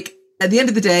sounds like at the end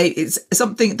of the day, it's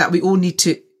something that you need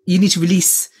to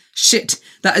release shit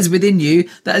that is within you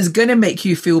that is going to make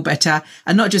you feel better,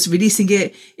 and not just releasing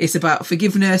it. It's about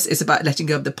forgiveness. It's about letting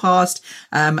go of the past,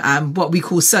 and what we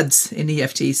call suds in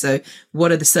EFT. So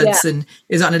what are the suds? And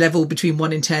is on a level between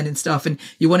 1 and 10 and stuff. And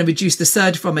you want to reduce the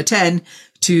sud from a 10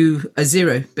 to a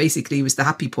 0, basically, was the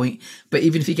happy point. But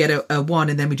even if you get a 1,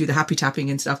 and then we do the happy tapping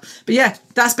and stuff. But yeah,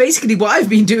 that's basically what I've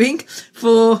been doing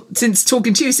since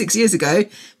talking to you 6 years ago,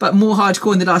 but more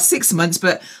hardcore in the last 6 months.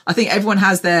 But I think everyone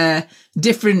has their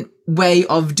different way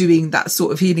of doing that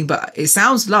sort of healing. But it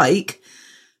sounds like,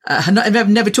 I've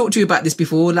never talked to you about this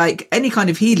before, like any kind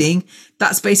of healing,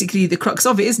 that's basically the crux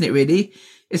of it, isn't it, really?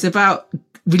 It's about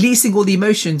releasing all the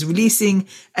emotions, releasing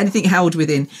anything held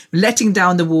within, letting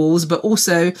down the walls. But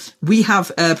also we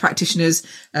have practitioners,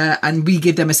 and we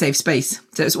give them a safe space.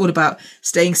 So it's all about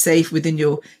staying safe within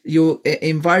your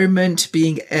environment,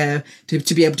 being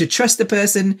to be able to trust the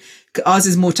person. Ours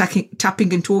is more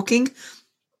tapping and talking,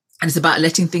 and it's about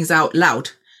letting things out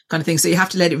loud, kind of thing. So you have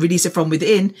to let it release it from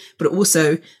within, but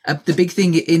also the big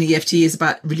thing in EFT is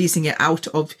about releasing it out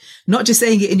of, not just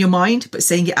saying it in your mind, but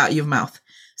saying it out of your mouth.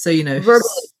 So,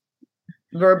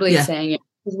 verbally saying it.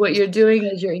 Because what you're doing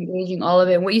is you're engaging all of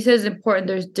it. And what you said is important.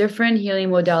 There's different healing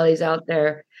modalities out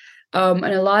there. And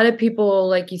a lot of people,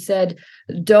 like you said,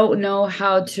 don't know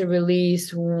how to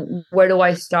release. Where do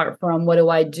I start from? What do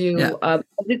I do? Yeah.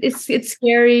 It's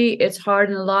scary. It's hard.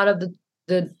 And a lot of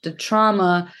the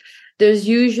trauma, there's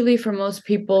usually, for most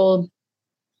people,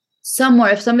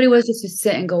 somewhere, if somebody was just to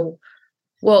sit and go,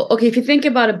 well, okay, if you think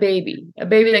about a baby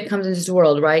that comes into this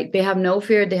world, right? They have no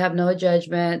fear. They have no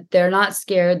judgment. They're not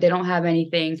scared. They don't have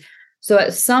anything. So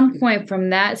at some point from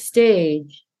that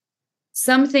stage,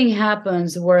 something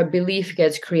happens where a belief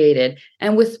gets created.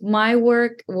 And with my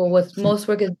work, with most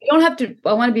work, is you don't have to,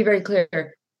 I want to be very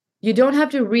clear, you don't have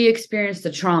to re-experience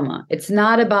the trauma. It's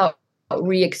not about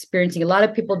re-experiencing. A lot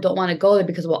of people don't want to go there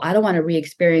because, well, I don't want to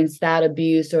re-experience that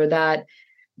abuse or that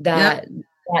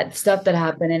stuff that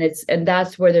happened. And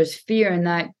that's where there's fear, and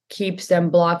that keeps them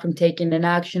blocked from taking an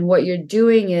action. What you're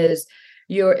doing is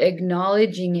you're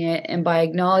acknowledging it, and by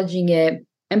acknowledging it,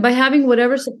 and by having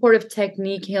whatever supportive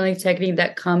technique, healing technique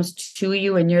that comes to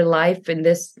you in your life, in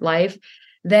this life,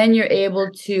 then you're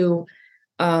able to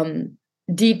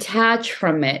detach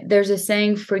from it. There's a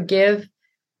saying, forgive,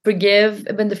 but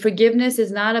the forgiveness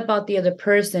is not about the other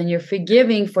person. You're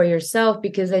forgiving for yourself,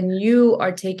 because then you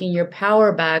are taking your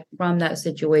power back from that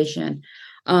situation.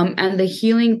 And the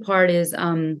healing part is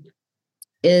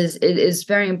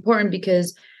very important,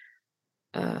 because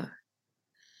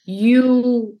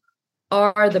you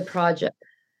are the project.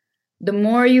 The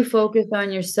more you focus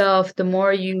on yourself, the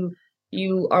more you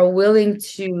are willing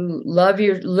to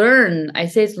learn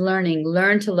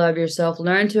to love yourself,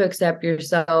 learn to accept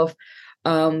yourself,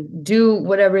 do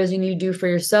whatever it is you need to do for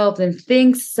yourself, then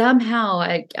things somehow,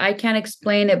 I can't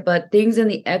explain it, but things in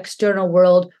the external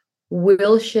world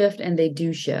will shift, and they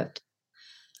do shift.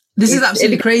 This is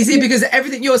absolutely crazy, because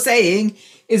everything you're saying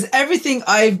is everything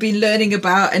I've been learning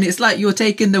about, and it's like you're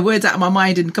taking the words out of my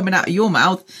mind and coming out of your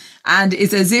mouth, and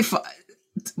it's as if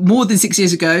more than 6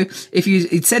 years ago, if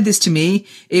you'd said this to me,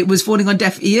 it was falling on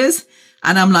deaf ears.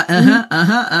 And I'm like, and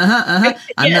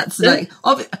that's like,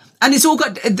 and it's all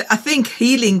got, I think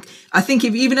healing,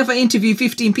 even if I interview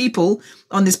 15 people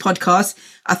on this podcast,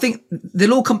 I think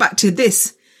they'll all come back to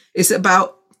this. It's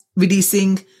about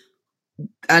releasing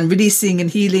and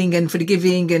healing and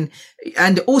forgiving.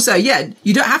 And also,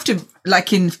 you don't have to,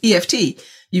 like in EFT,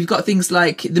 you've got things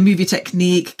like the movie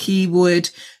technique,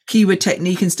 keyword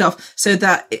technique and stuff, so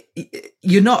that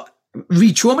you're not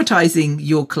re-traumatizing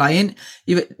your client.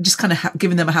 You're just kind of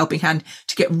giving them a helping hand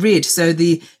to get rid. So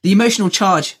the emotional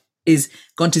charge is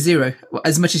gone to 0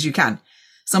 as much as you can.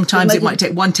 Sometimes it might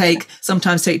take 1 take,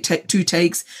 sometimes take 2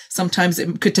 takes, sometimes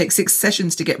it could take 6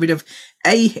 sessions to get rid of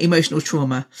a emotional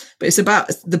trauma. But it's about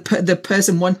the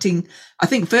person wanting. I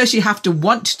think first you have to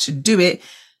want to do it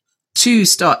to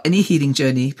start any healing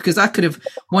journey, because I could have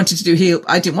wanted to do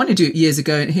I didn't want to do it years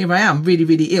ago, and here I am, really,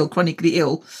 really ill, chronically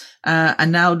ill.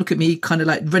 And now look at me, kind of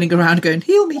like running around going,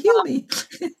 heal me.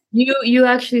 You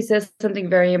actually said something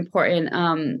very important.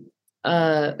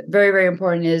 Very, very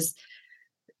important, is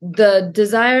the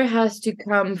desire has to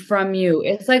come from you.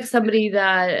 It's like somebody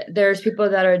that there's people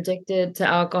that are addicted to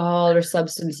alcohol or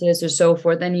substances or so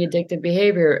forth, any addictive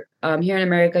behavior. Here in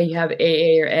America, you have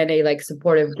AA or NA, like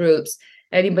supportive groups.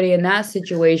 Anybody in that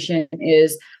situation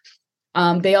is,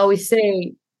 they always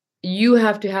say, you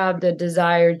have to have the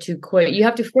desire to quit. You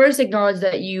have to first acknowledge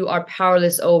that you are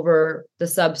powerless over the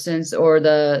substance or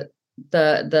the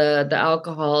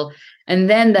alcohol, and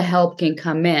then the help can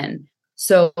come in.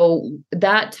 So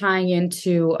that tying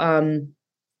into,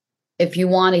 if you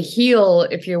want to heal,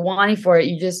 if you're wanting for it,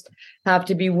 you just have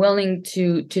to be willing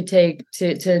to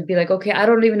be like, okay, I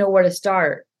don't even know where to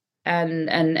start, and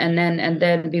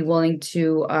then be willing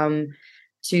to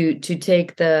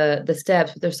take the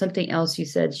steps. But there's something else you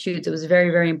said. Shoot, it was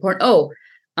very, very important. Oh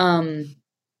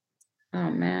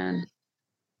man,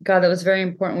 God, that was very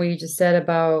important what you just said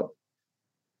about.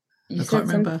 I can't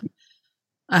remember.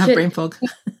 I have brain fog.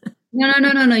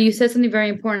 No. You said something very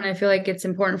important. I feel like it's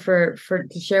important for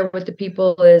to share with the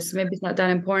people. Is maybe it's not that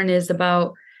important. Is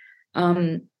about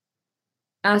asking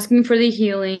for the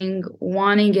healing,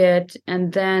 wanting it,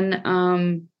 and then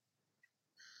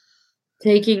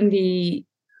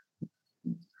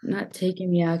not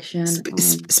taking the action.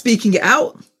 Speaking it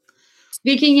out.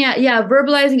 Yeah,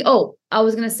 verbalizing. Oh, I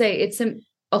was gonna say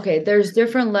okay. There's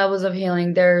different levels of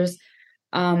healing. There's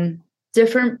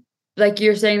different. Like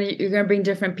you're saying that you're going to bring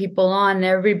different people on, and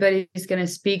everybody's going to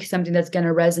speak something that's going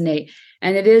to resonate.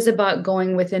 And it is about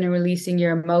going within and releasing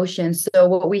your emotions. So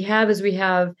what we have,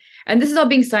 and this is all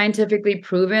being scientifically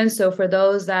proven. So for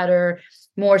those that are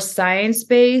more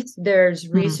science-based, there's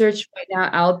research right now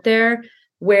out there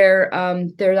where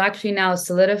they're actually now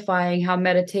solidifying how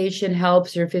meditation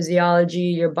helps your physiology,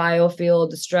 your biofield,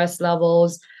 the stress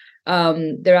levels.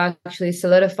 They're actually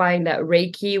solidifying that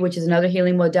Reiki, which is another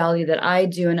healing modality that I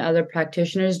do and other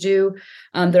practitioners do.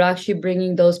 They're actually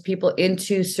bringing those people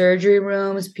into surgery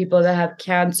rooms, people that have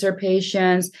cancer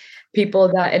patients, I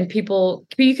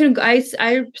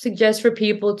suggest for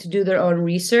people to do their own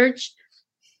research.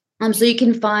 So you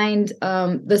can find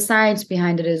the science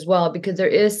behind it as well, because there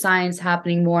is science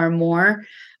happening more and more.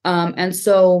 And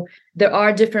so there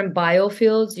are different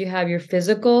biofields. You have your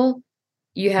physical,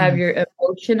 you have your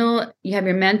emotional, you have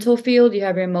your mental field, you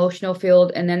have your emotional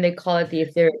field, and then they call it the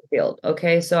etheric field.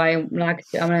 Okay. So I want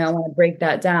to break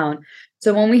that down.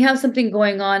 So when we have something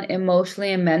going on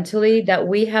emotionally and mentally that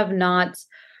we have not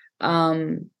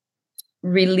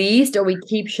released, or we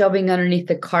keep shoving underneath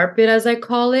the carpet, as I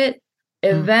call it,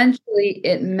 eventually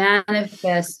it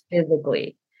manifests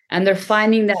physically. And they're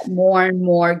finding that more and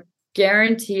more,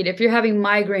 guaranteed. If you're having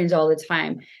migraines all the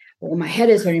time, well, my head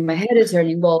is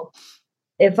hurting. Well,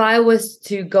 if I was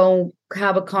to go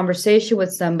have a conversation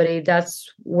with somebody, that's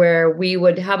where we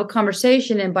would have a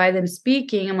conversation. And by them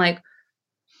speaking, I'm like,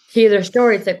 hear their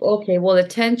story. It's like, okay, well, the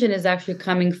tension is actually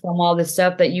coming from all the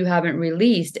stuff that you haven't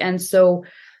released. And so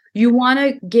you want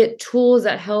to get tools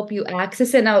that help you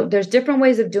access it. Now, there's different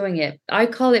ways of doing it. I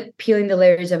call it peeling the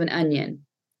layers of an onion.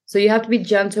 So you have to be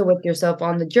gentle with yourself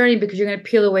on the journey, because you're going to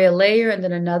peel away a layer, and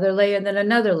then another layer, and then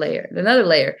another layer, and another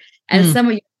layer. And some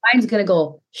of your mind's going to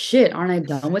go, shit, aren't I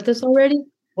done with this already?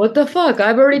 What the fuck?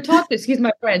 I've already talked. Excuse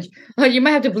my French. You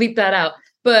might have to bleep that out.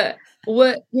 But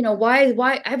why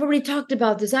I've already talked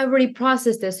about this. I've already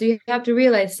processed this. So you have to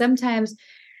realize sometimes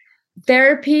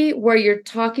therapy where you're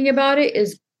talking about it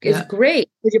is great,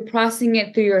 because you're processing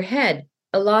it through your head.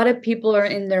 A lot of people are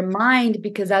in their mind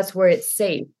because that's where it's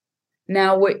safe.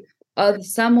 Now,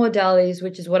 some modalities,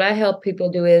 which is what I help people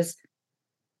do, is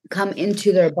come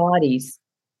into their bodies,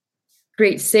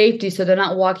 create safety, so they're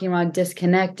not walking around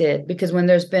disconnected. Because when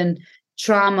there's been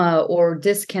trauma or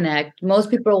disconnect, most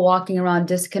people are walking around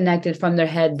disconnected from their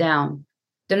head down.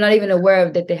 They're not even aware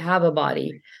of that they have a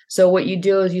body. So what you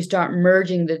do is you start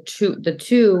merging the two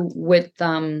with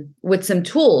some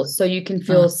tools, so you can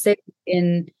feel safe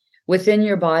within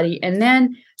your body. And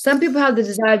then some people have the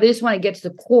desire, they just want to get to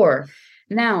the core.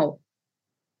 Now,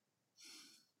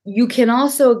 you can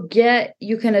address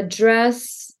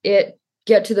it,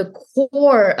 get to the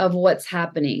core of what's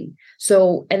happening.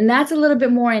 So, and that's a little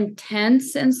bit more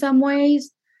intense in some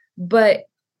ways, but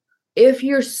if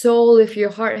your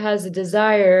heart has a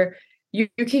desire, you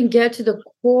can get to the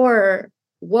core.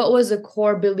 What was the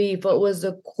core belief? What was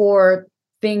the core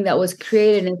thing that was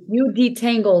created? And if you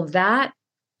detangle that,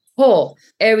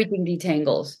 everything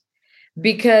detangles.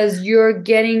 Because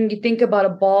you think about a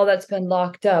ball that's been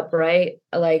locked up, right?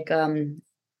 Like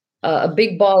a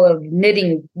big ball of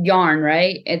knitting yarn,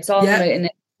 right? It's all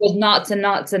and with knots and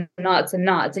knots and knots and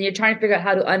knots, and you're trying to figure out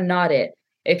how to unknot it.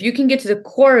 If you can get to the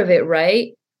core of it,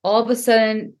 right, all of a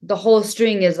sudden the whole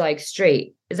string is like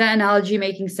straight, Is that analogy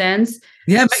making sense?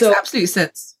 Yeah, it makes absolute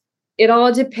sense. It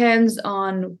all depends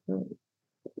on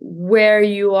where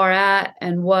you are at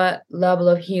and what level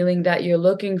of healing that you're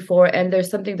looking for. And there's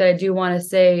something that I do want to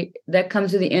say that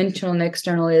comes to the internal and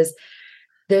external is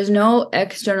there's no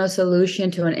external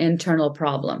solution to an internal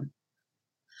problem.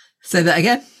 Say that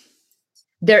again.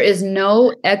 There is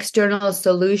no external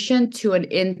solution to an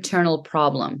internal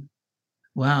problem.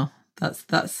 Wow.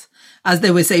 That's as they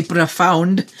would say,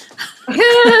 profound.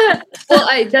 Well,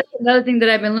 that's another thing that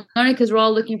I've been learning, because we're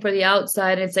all looking for the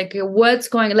outside. And it's like, what's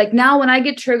going on? Like now when I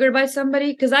get triggered by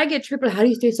somebody, because I get triggered, how do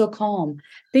you stay so calm?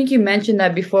 I think you mentioned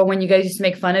that before when you guys used to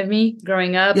make fun of me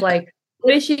growing up. Yeah. Like,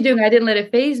 what is she doing? I didn't let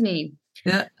it faze me.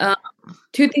 Yeah.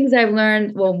 Two things I've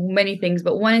learned, well, many things,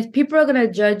 but one is people are going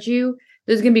to judge you.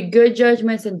 There's going to be good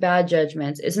judgments and bad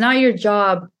judgments. It's not your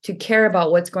job to care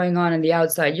about what's going on the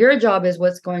outside. Your job is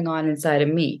what's going on inside of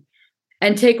me.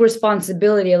 And take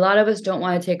responsibility. A lot of us don't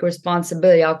want to take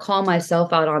responsibility. I'll call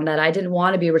myself out on that. I didn't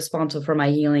want to be responsible for my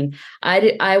healing.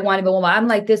 I want to be, well, I'm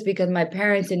like this because my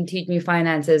parents didn't teach me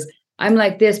finances. I'm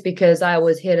like this because I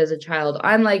was hit as a child.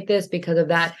 I'm like this because of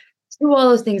that. So all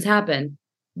those things happen.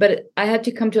 But I had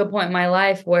to come to a point in my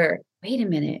life where, wait a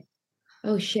minute.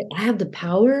 Oh, shit, I have the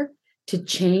power to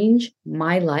change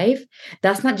my life.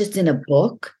 That's not just in a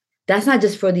book. That's not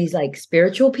just for these like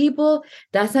spiritual people.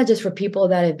 That's not just for people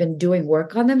that have been doing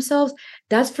work on themselves.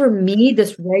 That's for me,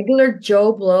 this regular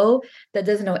Joe Blow that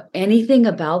doesn't know anything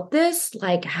about this.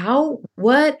 Like how,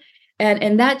 what?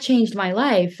 And that changed my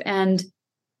life. And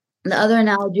the other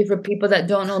analogy for people that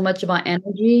don't know much about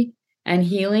energy and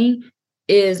healing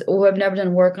is, or have never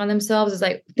done work on themselves, is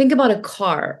like, think about a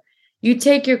car. You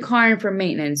take your car in for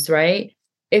maintenance, right?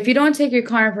 If you don't take your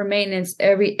car in for maintenance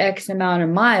every X amount of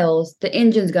miles, the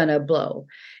engine's going to blow.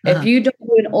 If you don't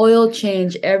do an oil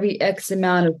change every X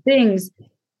amount of things,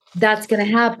 that's going to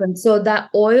happen. So that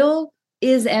oil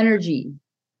is energy.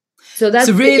 So that's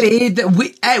really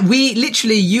we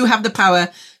literally, you have the power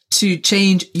to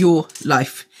change your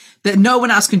life. That no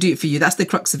one else can do it for you. That's the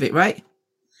crux of it, right?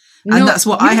 And that's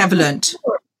what I have learned.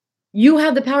 You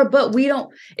have the power, but we don't.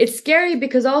 It's scary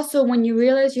because also when you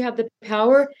realize you have the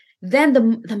power, then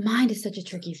the mind is such a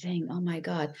tricky thing. Oh my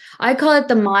God. I call it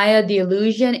the Maya, the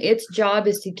illusion. Its job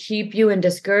is to keep you in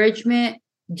discouragement,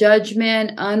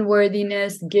 judgment,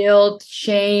 unworthiness, guilt,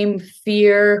 shame,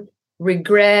 fear,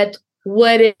 regret,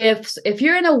 what ifs. If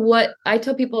you're in a what, I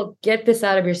tell people, get this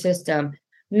out of your system.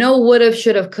 No would have,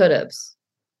 should have, could have.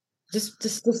 Just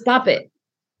stop it.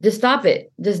 Just stop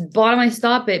it. Just bottom line,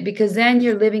 stop it, because then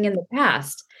you're living in the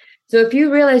past. So if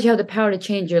you realize you have the power to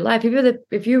change your life,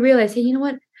 if you realize, hey, you know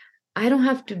what? I don't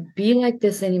have to be like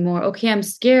this anymore. Okay, I'm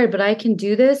scared, but I can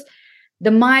do this.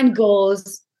 The mind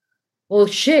goes, well,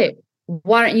 shit,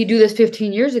 why don't you do this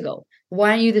 15 years ago?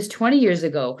 Why don't you do this 20 years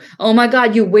ago? Oh my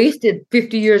God, you wasted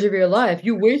 50 years of your life.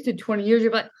 You wasted 20 years of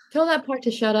your life. Tell that part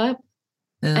to shut up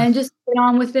and just get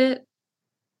on with it.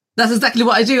 That's exactly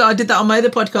what I do. I did that on my other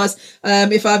podcast.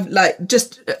 If I've like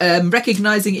just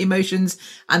recognizing emotions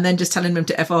and then just telling them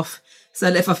to F off. So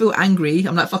if I feel angry,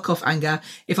 I'm like, fuck off, anger.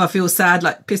 If I feel sad,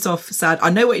 like piss off, sad. I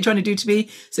know what you're trying to do to me,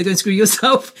 so go and screw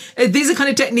yourself. These are kind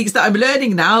of techniques that I'm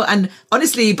learning now. And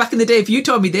honestly, back in the day, if you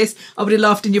told me this, I would have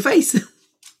laughed in your face.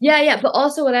 Yeah. But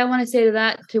also what I want to say to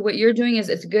that, to what you're doing, is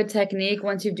it's a good technique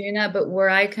once you're doing that. But where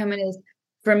I come in is,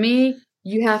 for me,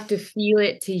 you have to feel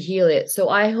it to heal it. So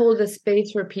I hold a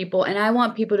space for people, and I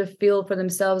want people to feel for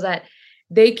themselves that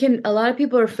they can. A lot of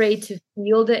people are afraid to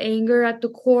feel the anger at the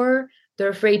core. They're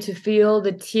afraid to feel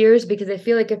the tears because they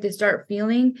feel like if they start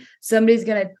feeling,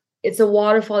 it's a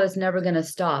waterfall that's never going to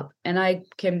stop. And I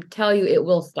can tell you it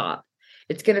will stop.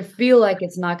 It's going to feel like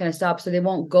it's not going to stop, so they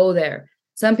won't go there.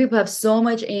 Some people have so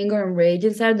much anger and rage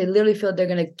inside, they literally feel they're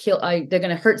going to they're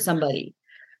going to hurt somebody,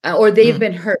 or they've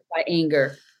been hurt by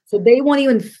anger. So they won't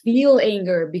even feel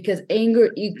anger because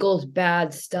anger equals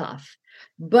bad stuff.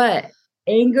 But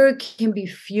anger can be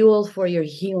fuel for your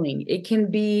healing. It can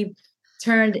be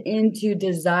turned into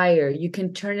desire. You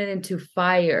can turn it into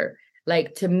fire,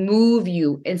 like to move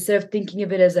you, instead of thinking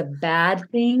of it as a bad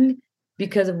thing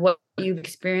because of what you've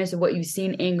experienced and what you've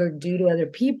seen anger do to other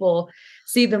people.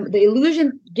 See, the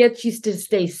illusion gets you to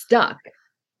stay stuck.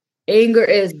 Anger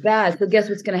is bad. So guess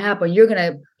what's going to happen? You're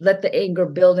going to let the anger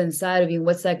build inside of you.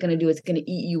 What's that going to do? It's going to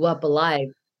eat you up alive.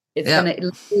 It's going to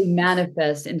literally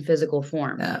manifest in physical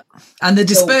form. Yeah. And the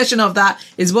dispersion of that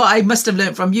is what I must have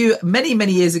learned from you many,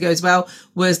 many years ago as well,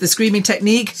 was the screaming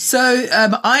technique. So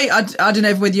I don't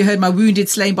know whether you heard my Wounded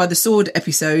Slain by the Sword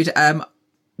episode.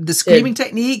 The screaming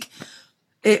technique,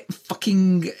 it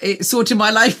sorted my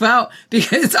life out,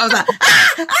 because I was like,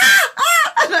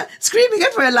 screaming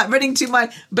everywhere, like running to my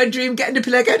bedroom, getting the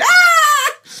pillow, going,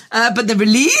 But the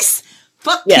release,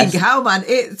 fucking Yes. hell, man,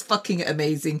 it's fucking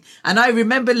amazing. And I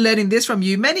remember learning this from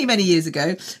you many, many years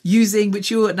ago,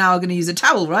 which you're now going to use a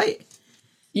towel, right?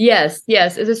 Yes,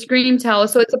 it's a scream towel.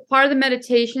 So it's a part of the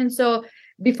meditation. So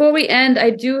before we end,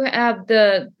 I do have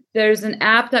there's an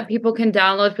app that people can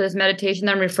download for this meditation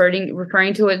that I'm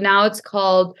referring to it now.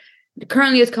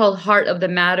 Currently it's called Heart of the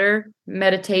Matter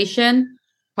Meditation,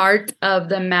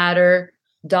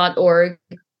 heartofthematter.org.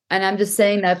 And I'm just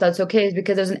saying that if that's okay, is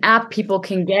because there's an app people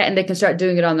can get and they can start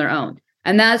doing it on their own.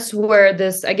 And that's where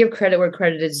I give credit where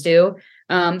credit is due.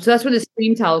 So that's where the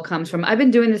scream towel comes from. I've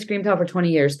been doing the scream towel for 20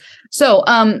 years. So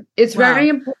it's very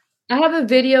important. I have a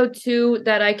video too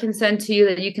that I can send to you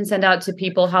that you can send out to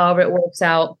people, however it works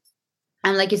out.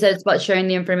 And like you said, it's about sharing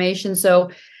the information. So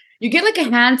you get like a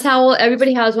hand towel.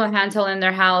 Everybody has one hand towel in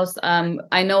their house.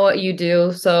 I know what you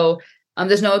do. So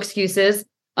there's no excuses.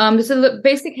 Just a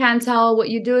basic hand towel. What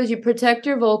you do is you protect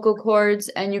your vocal cords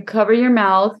and you cover your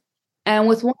mouth. And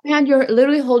with one hand, you're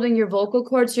literally holding your vocal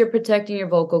cords. So you're protecting your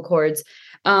vocal cords.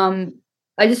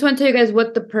 I just want to tell you guys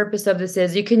what the purpose of this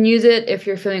is. You can use it if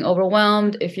you're feeling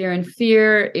overwhelmed, if you're in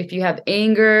fear, if you have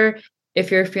anger,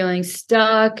 if you're feeling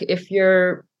stuck, if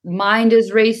your mind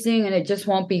is racing and it just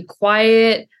won't be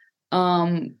quiet.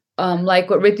 Like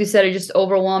what Ritu said, you're just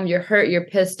overwhelmed, you're hurt, you're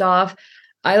pissed off.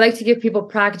 I like to give people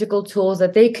practical tools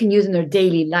that they can use in their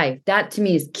daily life. That to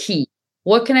me is key.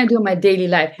 What can I do in my daily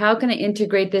life? How can I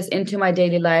integrate this into my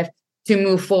daily life to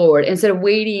move forward instead of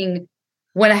waiting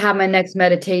when I have my next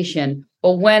meditation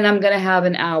or when I'm going to have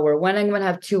an hour, when I'm going to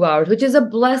have 2 hours, which is a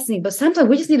blessing. But sometimes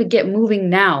we just need to get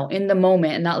moving now in the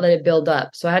moment and not let it build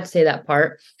up. So I had to say that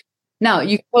part. Now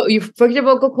you focus your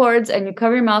vocal cords and you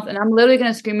cover your mouth, and I'm literally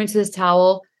going to scream into this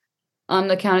towel on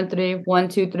the count of 3. 1,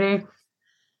 2, 3.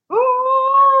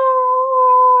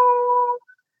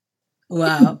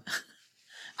 Wow.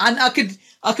 And I could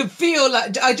feel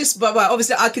like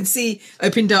obviously I could see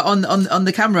Opinder on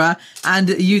the camera, and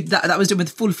that was done with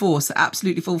full force,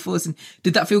 absolutely full force. And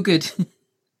did that feel good?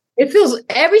 It feels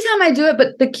every time I do it,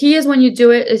 but the key is when you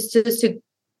do it is just to,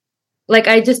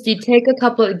 you take a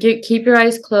couple, keep your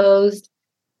eyes closed,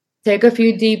 take a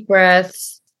few deep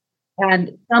breaths,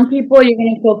 and some people you're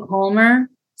going to feel calmer.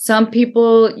 Some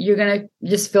people you're going to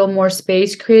just feel more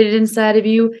space created inside of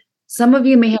you. Some of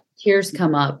you may have tears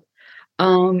come up.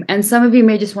 And some of you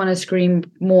may just want to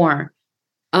scream more.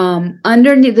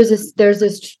 Underneath, there's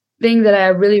this thing that I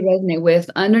really resonate with.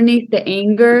 Underneath the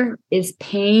anger is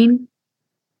pain,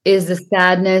 is the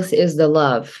sadness, is the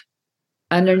love.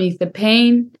 Underneath the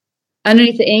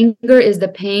anger is the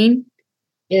pain,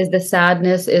 is the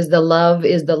sadness, is the love,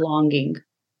 is the longing.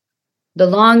 The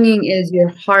longing is your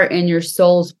heart and your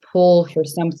soul's pull for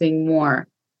something more.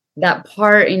 That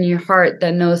part in your heart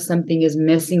that knows something is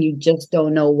missing, you just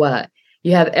don't know what.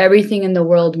 You have everything in the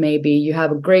world, maybe. You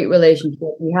have a great relationship.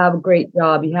 You have a great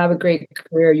job. You have a great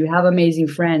career. You have amazing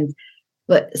friends.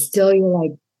 But still, you're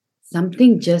like,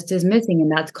 something just is missing.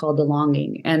 And that's called the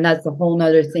longing. And that's a whole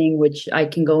nother thing, which I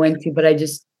can go into. But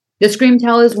the scream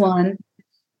tell is one.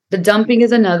 The dumping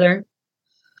is another.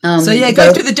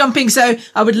 Go through the dumping. So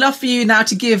I would love for you now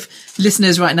to give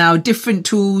listeners right now different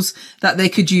tools that they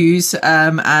could use.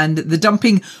 And the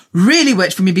dumping really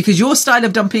worked for me because your style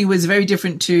of dumping was very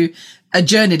different to a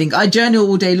journaling. I journal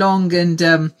all day long, and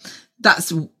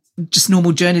that's just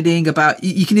normal journaling about,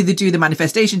 you can either do the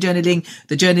manifestation journaling,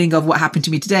 the journaling of what happened to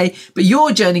me today, but your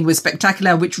journaling was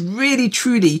spectacular, which really,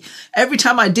 truly, every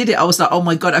time I did it, I was like, oh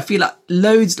my God, I feel like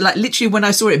loads, like literally when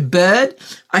I saw it burn,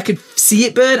 I could see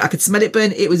it burn, I could smell it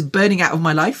burn, it was burning out of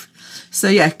my life. So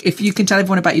yeah, if you can tell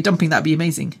everyone about your dumping, that'd be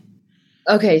amazing.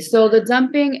 Okay, so the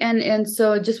dumping and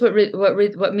so just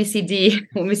what Missy D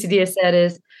has said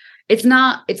is, it's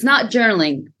not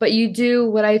journaling, but you do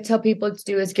what I tell people to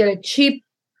do is get a cheap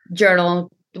journal,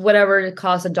 whatever it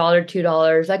costs, $1,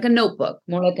 $2, like a notebook,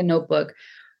 more like a notebook.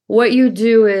 What you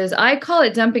do is, I call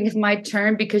it dumping is my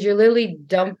term because you're literally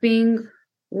dumping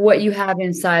what you have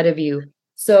inside of you.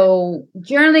 So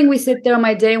journaling, we sit there,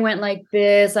 my day went like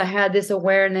this, I had this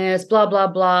awareness, blah, blah,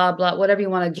 blah, blah, whatever you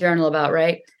want to journal about,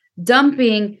 right?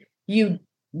 Dumping, you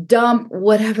dump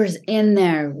whatever's in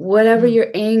there, whatever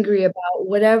you're angry about,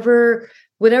 whatever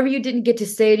you didn't get to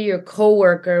say to your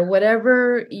coworker,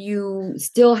 whatever you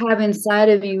still have inside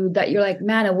of you that you're like,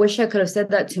 man, I wish I could have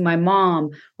said that to my mom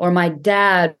or my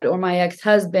dad or my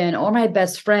ex-husband or my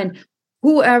best friend,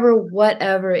 whoever,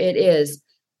 whatever it is.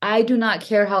 I do not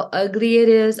care how ugly it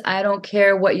is. I don't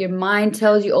care what your mind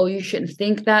tells you. Oh, you shouldn't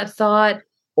think that thought,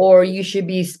 or you should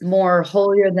be more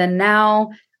holier than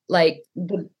now. Like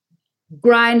the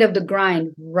grind of the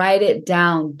grind, write it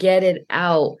down, get it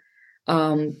out.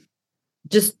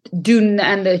 just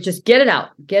just get it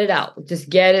out, just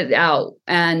get it out.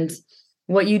 And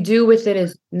what you do with it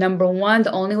is, number one,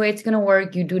 the only way it's going to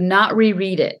work, you do not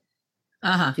reread it.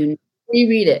 Do not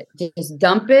reread it. Just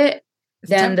dump it.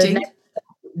 Then tempting.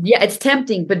 It's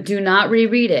tempting, but do not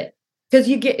reread it, because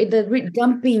you get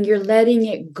dumping, you're letting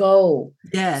it go.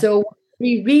 Yeah. So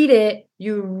reread it,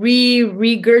 you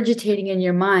regurgitating in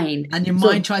your mind, and your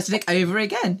mind tries to take over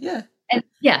again. Yeah. And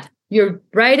you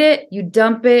write it, you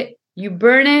dump it, you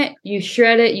burn it, you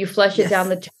shred it, you flush it down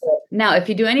the toilet. Now, if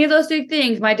you do any of those two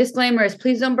things, my disclaimer is,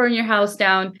 please don't burn your house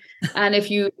down. And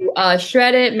if you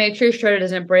shred it, make sure your shredder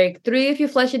doesn't break. 3, if you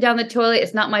flush it down the toilet,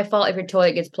 it's not my fault if your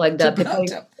toilet gets plugged up.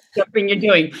 Something you're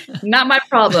doing, not my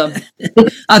problem.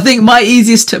 I think my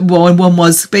easiest one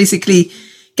was basically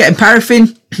getting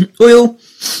paraffin oil,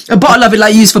 a bottle of it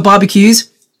like used for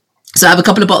barbecues. So I have a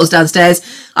couple of bottles downstairs.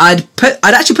 I'd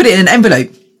actually put it in an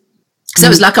envelope. So it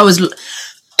was like I was,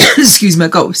 excuse me, I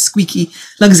got squeaky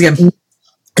lungs again.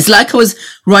 It's like I was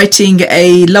writing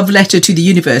a love letter to the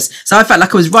universe. So I felt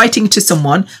like I was writing to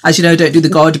someone, as you know, don't do the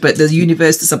God, but the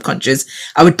universe, the subconscious.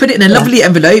 I would put it in a lovely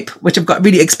envelope, which I've got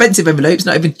really expensive envelopes,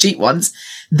 not even cheap ones.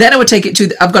 Then I would take it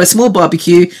I've got a small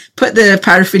barbecue, put the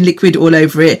paraffin liquid all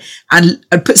over it, and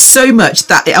I'd put so much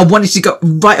that I wanted to go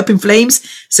right up in flames.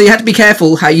 So you had to be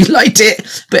careful how you light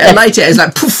it. But I light it, it's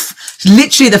like poof.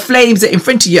 Literally the flames are in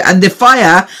front of you, and the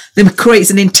fire then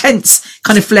creates an intense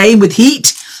kind of flame with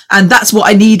heat. And that's what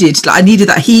I needed. Like, I needed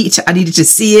that heat. I needed to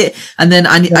see it. And then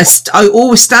I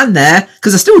always stand there,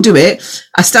 because I still do it.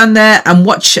 I stand there and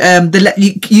watch you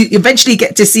eventually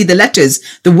get to see the letters,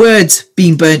 the words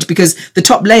being burnt, because the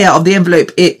top layer of the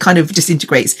envelope, it kind of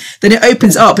disintegrates. Then it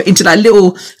opens up into like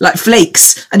little like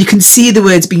flakes, and you can see the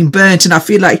words being burnt. And I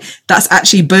feel like that's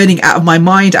actually burning out of my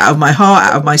mind, out of my heart,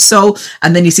 out of my soul.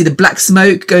 And then you see the black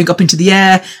smoke going up into the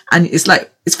air, and it's like,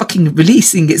 it's fucking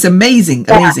releasing. It's amazing.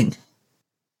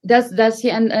 That's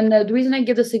and the reason I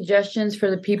give the suggestions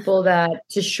for the people that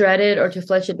to shred it or to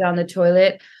flush it down the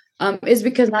toilet is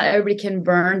because not everybody can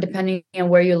burn, depending on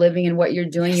where you're living and what you're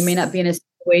doing. You may not be in a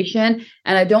situation,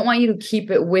 and I don't want you to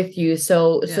keep it with you.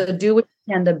 So do what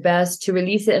you can the best to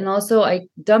release it. And also,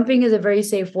 dumping is a very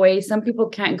safe way. Some people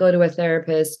can't go to a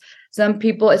therapist. Some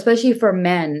people, especially for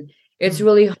men, it's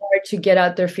really hard to get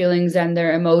out their feelings and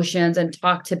their emotions and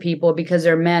talk to people, because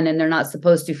they're men and they're not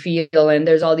supposed to feel. And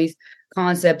there's all these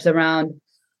concepts around,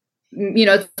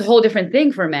 it's a whole different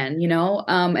thing for men,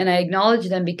 and I acknowledge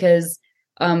them, because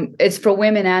it's for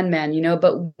women and men,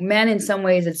 but men, in some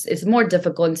ways, it's more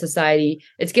difficult in society.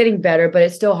 It's getting better, but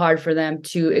it's still hard for them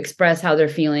to express how they're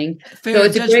feeling. Fear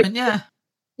of judgment.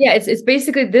 It's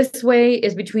basically, this way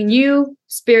is between you,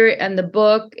 spirit, and the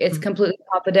book. It's completely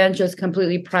confidential. It's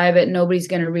completely private. Nobody's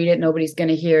going to read it. Nobody's going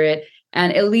to hear it.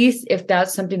 And at least if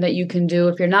that's something that you can do,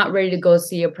 if you're not ready to go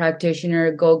see a practitioner,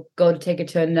 go to take it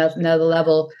to another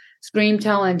level, scream,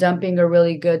 tell, and dumping are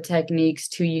really good techniques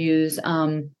to use.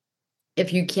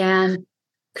 If you can,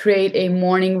 create a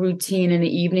morning routine and an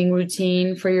evening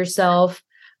routine for yourself.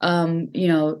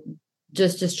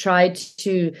 Just try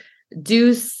to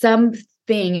do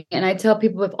something. And I tell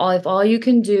people, if all you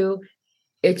can do,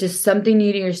 it's just something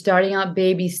new. You're starting out,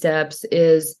 baby steps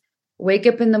is wake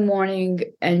up in the morning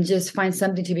and just find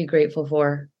something to be grateful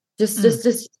for. Just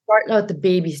start out the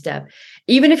baby step.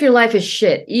 Even if your life is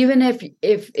shit, even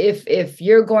if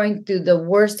you're going through the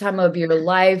worst time of your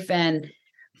life and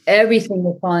everything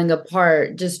is falling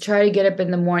apart, just try to get up in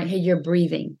the morning. Hey, you're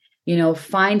breathing.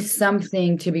 Find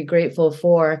something to be grateful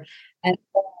for,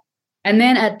 and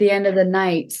then at the end of the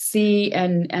night, see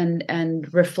and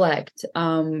reflect,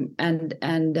 and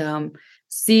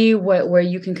see where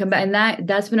you can come back. And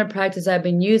that's been a practice I've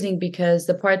been using, because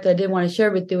the part that I did want to share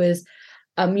with you is,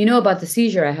 about the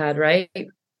seizure I had, right?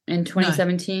 In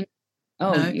 2017. No.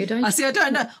 Oh, no. You don't? I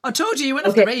don't know. I told you went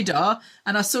off the radar,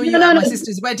 and I saw you at my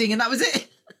sister's wedding, and that was it.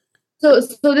 So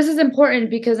this is important,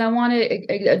 because I want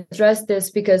to address this,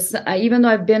 because even though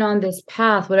I've been on this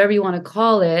path, whatever you want to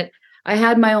call it, I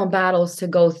had my own battles to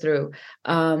go through.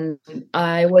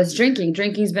 I was drinking.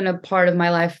 Drinking's been a part of my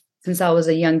life since I was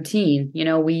a young teen.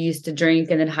 We used to drink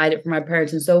and then hide it from my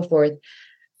parents and so forth.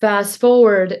 Fast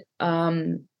forward,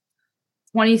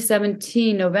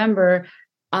 2017, November,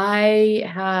 I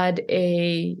had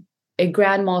a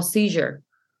grand mal seizure,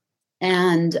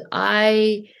 and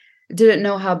I didn't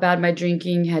know how bad my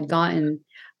drinking had gotten.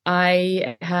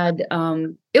 I had,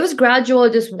 it was gradual,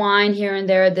 just wine here and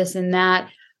there, this and that.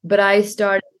 But I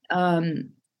started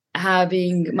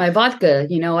having my vodka.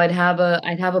 I'd have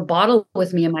a bottle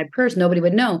with me in my purse. Nobody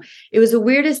would know. It was the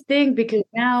weirdest thing, because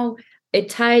now it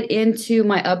tied into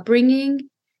my upbringing,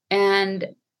 and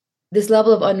this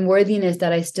level of unworthiness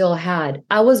that I still had.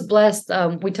 I was blessed.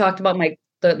 We talked about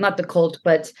not the cult,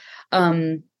 but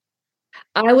I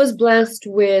was blessed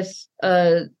with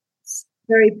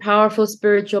very powerful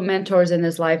spiritual mentors in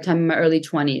this lifetime in my early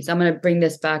 20s. I'm going to bring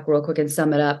this back real quick and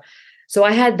sum it up. So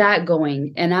I had that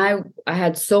going, and I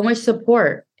had so much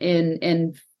support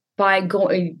in by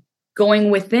going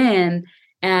within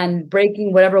and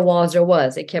breaking whatever walls there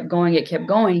was. It kept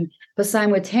going. But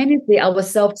simultaneously, I was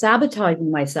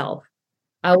self-sabotaging myself.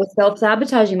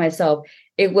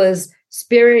 It was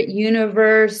spirit,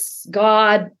 universe,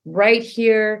 God right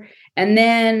here. And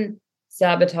then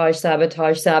sabotage.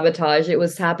 It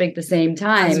was happening at the same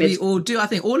time. As we all do. I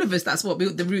think all of us, that's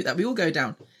the route that we all go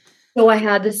down. So I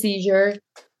had the seizure,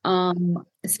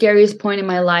 scariest point in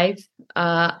my life.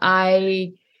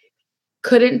 I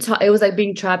couldn't talk. It was like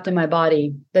being trapped in my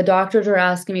body. The doctors were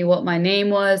asking me what my name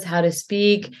was, how to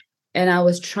speak, and I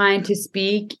was trying to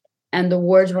speak, and the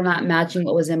words were not matching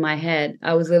what was in my head.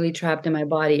 I was literally trapped in my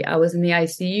body. I was in the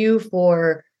ICU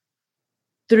for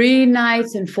 3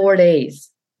 nights and 4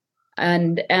 days.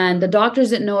 And the doctors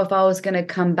didn't know if I was going to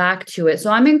come back to it.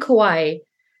 So I'm in Kauai.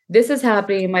 This is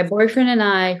happening. My boyfriend and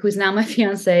I, who's now my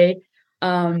fiance,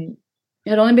 had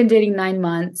only been dating 9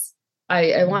 months.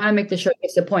 I want to make the short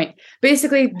case the point.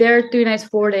 Basically, there 3 nights,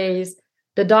 4 days.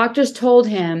 The doctors told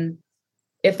him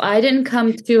if I didn't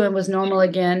come to and was normal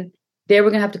again, they were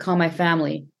going to have to call my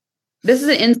family. This is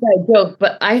an inside joke,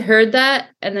 but I heard that.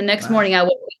 And the next morning I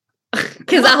woke up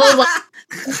because I was like,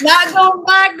 not going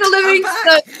back to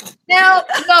Livingston. No.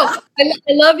 I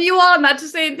love you all. Not to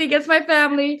say anything against my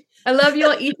family. I love you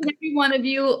all, each and every one of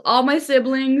you, all my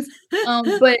siblings.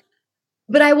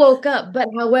 But I woke up. But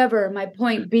however, my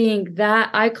point being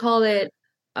that I call it,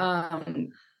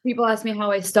 people ask me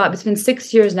how I stopped. It's been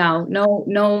 6 years now.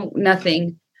 No,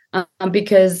 nothing.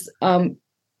 Because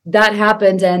that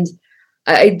happened. And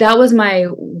that was my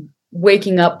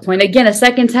waking up point. Again, a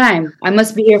second time. I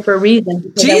must be here for a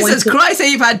reason. Jesus Christ, so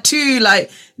you've had 2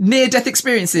 near-death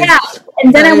experiences. Yeah.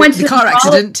 And then I went to the car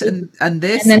accident and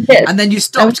this. And then you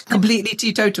stopped completely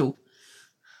teetotal.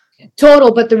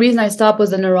 Total, but the reason I stopped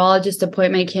was the neurologist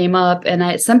appointment came up, and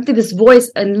this voice,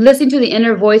 and listening to the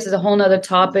inner voice is a whole nother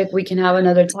topic we can have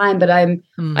another time, but I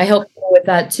help with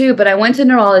that too. But I went to a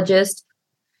neurologist.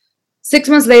 6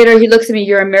 months later, he looks at me,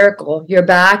 you're a miracle. You're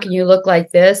back and you look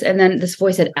like this. And then this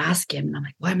voice said, ask him. And I'm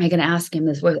like, why am I going to ask him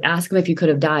this voice? Ask him if you could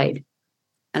have died.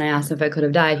 And I asked him if I could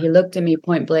have died. He looked at me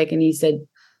point blank and he said,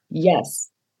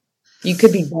 yes, you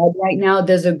could be dead right now.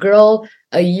 There's a girl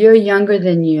a year younger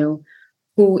than you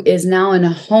who is now in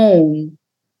a home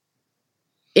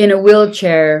in a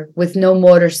wheelchair with no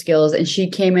motor skills. And she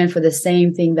came in for the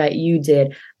same thing that you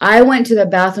did. I went to the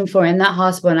bathroom floor in that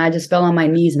hospital and I just fell on my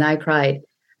knees and I cried.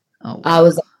 Oh, wow. I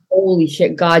was like, holy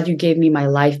shit, God, you gave me my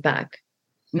life back.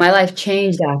 My life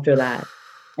changed after that.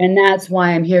 And that's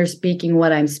why I'm here speaking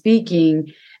what I'm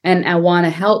speaking. And I want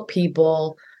to help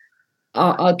people.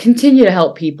 I'll continue to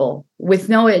help people with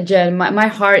Jen. My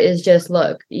heart is just,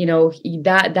 look,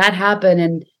 that happened.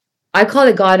 And I call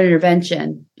it God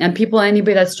intervention. And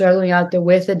anybody that's struggling out there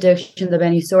with addictions of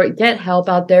any sort, get help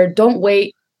out there. Don't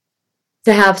wait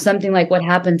to have something like what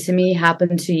happened to me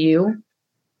happen to you.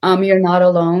 You're not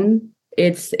alone.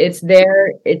 It's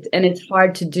there. It's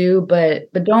hard to do,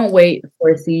 but don't wait for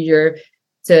a seizure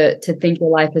to think your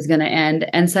life is going to end.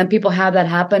 And some people have that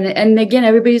happen. And again,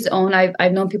 everybody's own.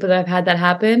 I've known people that have had that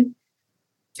happen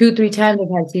 2-3 times.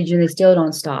 They've had seizure and they still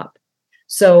don't stop.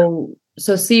 So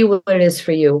see what it is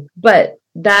for you. But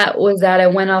that was that. I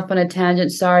went off on a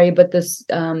tangent. Sorry, but this.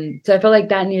 So I felt like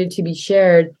that needed to be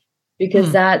shared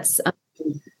because that's.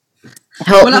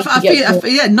 Well, I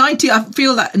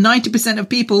feel that 90% of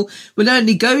people will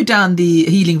only go down the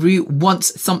healing route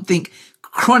once something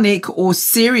chronic or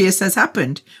serious has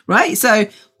happened, right? So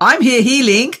I'm here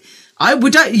healing.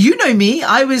 You know me.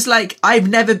 I was like, I've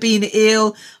never been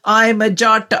ill. I'm a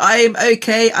Jata. I'm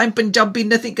okay. I'm Punjabi.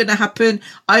 Nothing going to happen.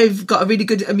 I've got a really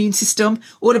good immune system.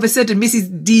 All of a sudden,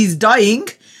 Mrs. D's dying.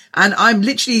 And I'm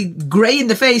literally grey in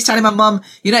the face telling my mum,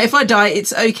 if I die,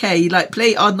 it's okay.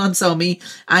 Play Adnan Sami.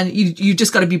 And you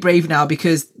just got to be brave now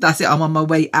because that's it. I'm on my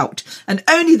way out. And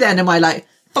only then am I like,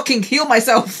 fucking heal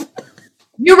myself.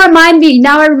 You remind me.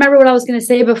 Now I remember what I was going to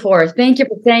say before. Thank you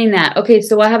for saying that. Okay,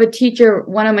 so I have a teacher,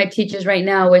 one of my teachers right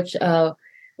now, which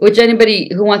anybody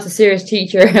who wants a serious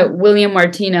teacher, William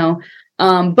Martino.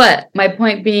 But my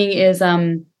point being is,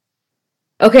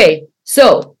 okay,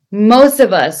 so most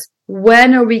of us,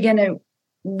 are you going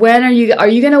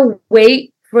to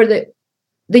wait for the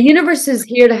universe is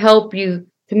here to help you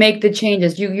to make the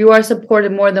changes. You are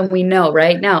supported more than we know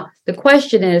right now. The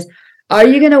question is, are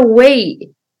you going to wait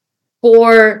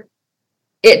for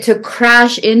it to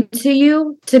crash into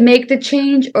you to make the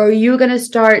change, or are you going to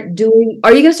start listening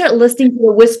to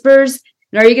the whispers,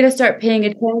 and are you going to start paying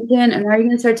attention, and are you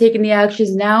going to start taking the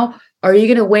actions now, or are you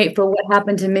going to wait for what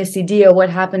happened to Missy D or what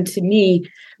happened to me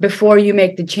before you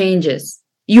make the changes?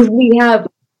 We have,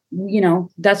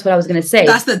 that's what I was going to say.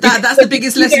 That's the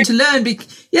biggest lesson to learn.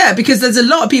 Because there's a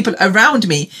lot of people around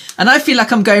me, and I feel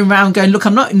like I'm going around going, look,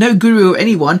 I'm not no guru or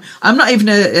anyone. I'm not even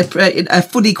a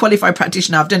fully qualified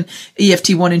practitioner. I've done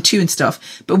EFT 1 and 2 and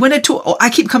stuff. But when I talk, I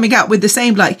keep coming out with the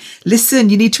same, like, listen,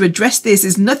 you need to address this.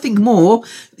 There's nothing more.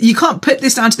 You can't put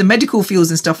this down to the medical fields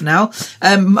and stuff now.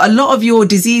 A lot of your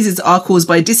diseases are caused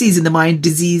by disease in the mind,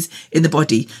 disease in the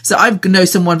body. So I know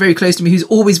someone very close to me who's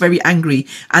always very angry,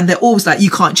 and they're always like,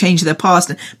 you can't change their past,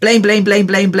 and blame.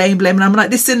 And I'm like,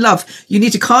 listen, love, you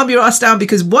need to calm your ass down,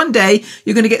 because one day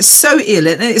you're going to get so ill,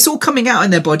 and it's all coming out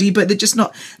in their body, but they're just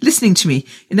not listening to me.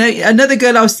 Another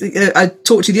girl I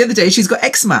talked to the other day, she's got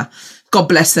eczema. God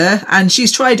bless her. And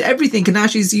she's tried everything, and now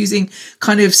she's using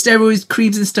kind of steroids,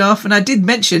 creams and stuff. And I did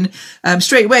mention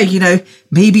straight away,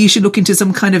 maybe you should look into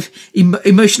some kind of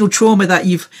emotional trauma that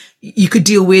you could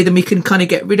deal with, and we can kind of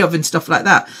get rid of and stuff like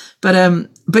that.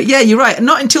 But yeah, you're right.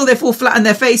 Not until they fall flat on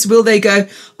their face will they go,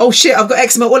 oh shit, I've got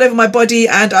eczema all over my body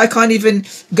and I can't even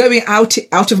go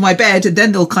out of my bed. And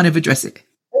then they'll kind of address it.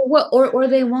 Or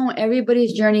they won't.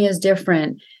 Everybody's journey is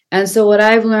different. And so what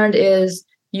I've learned is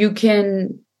you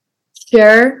can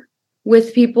share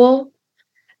with people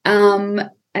and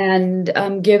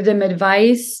give them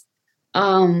advice.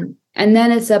 And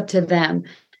then it's up to them.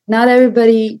 Not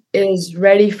everybody is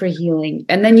ready for healing,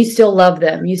 and then you still love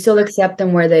them. You still accept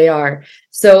them where they are.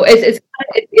 So it's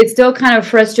still kind of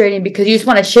frustrating, because you just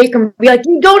want to shake them, be like,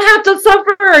 you don't have to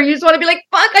suffer. You just want to be like,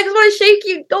 fuck, I just want to shake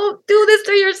you. Don't do this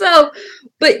to yourself.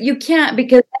 But you can't,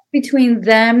 because that's between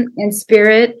them and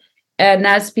spirit, and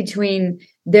that's between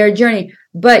their journey.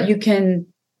 But you can,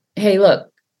 hey, look,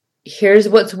 here's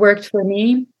what's worked for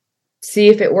me. See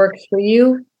if it works for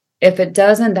you. If it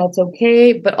doesn't, that's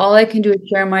okay. But all I can do is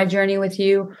share my journey with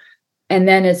you, and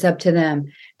then it's up to them.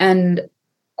 And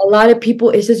a lot of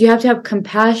people, it's just, you have to have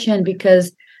compassion,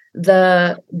 because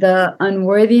the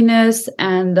unworthiness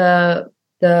and the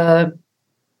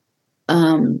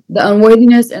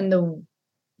unworthiness and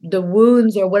the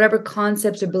wounds or whatever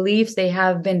concepts or beliefs they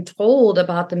have been told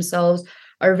about themselves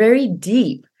are very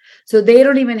deep. So they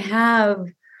don't even have,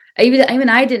 even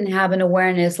I didn't have an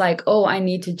awareness like, oh, I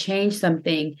need to change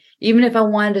something. Even if I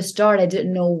wanted to start, I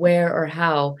didn't know where or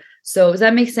how. So does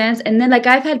that make sense? And then, like,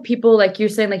 I've had people, like you're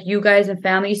saying, like you guys and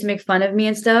family used to make fun of me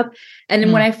and stuff. And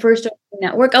then when I first started doing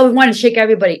that work, I would want to shake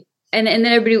everybody. And then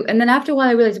everybody, and then after a while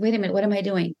I realized, wait a minute, what am I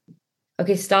doing?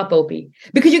 Okay, stop, Opie.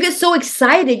 Because you get so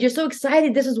excited. You're so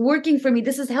excited. This is working for me.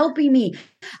 This is helping me.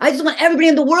 I just want everybody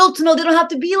in the world to know they don't have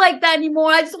to be like that anymore.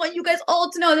 I just want you guys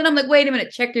all to know. And then I'm like, wait a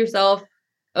minute, check yourself.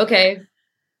 Okay.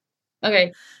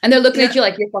 And they're looking at you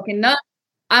like, you're fucking nuts.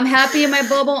 I'm happy in my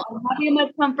bubble. I'm happy in my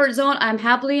comfort zone. I'm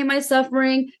happily in my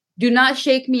suffering. Do not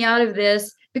shake me out of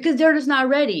this, because they're just not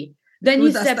ready. Then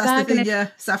you step back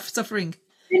suffering.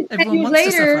 Everyone wants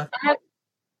to suffer.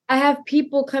 I have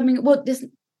people coming. Well,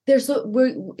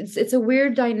 it's a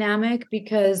weird dynamic,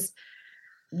 because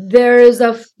there is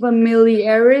a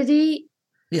familiarity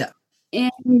in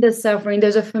the suffering.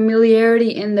 There's a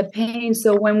familiarity in the pain.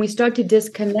 So when we start to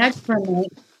disconnect from it,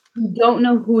 you don't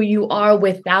know who you are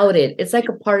without it. It's like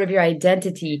a part of your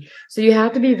identity. So you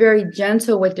have to be very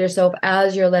gentle with yourself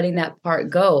as you're letting that part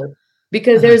go,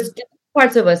 because there's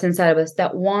parts of us inside of us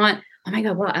that want, oh my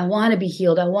God, well, I want to be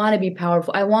healed. I want to be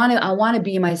powerful. I want to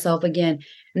be myself again.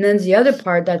 And then there's the other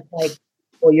part that's like,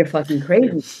 well, you're fucking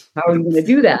crazy. How are you going to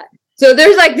do that? So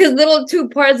there's like these little two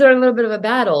parts that are a little bit of a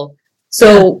battle.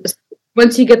 So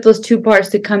once you get those two parts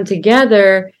to come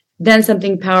together, then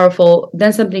something powerful,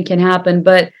 then something can happen.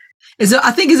 But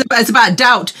I think it's about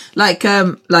doubt.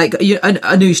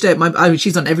 Anu,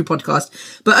 she's on every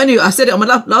podcast, but Anu, I said it on my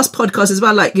last podcast as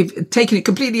well. Like, taking it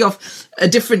completely off a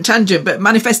different tangent, but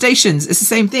manifestations, it's the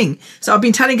same thing. So I've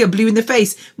been telling her blue in the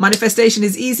face, manifestation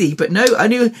is easy, but no,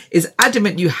 Anu is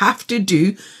adamant. You have to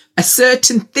do a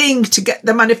certain thing to get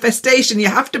the manifestation. You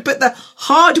have to put the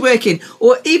hard work in,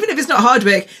 or even if it's not hard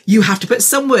work, you have to put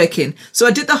some work in. So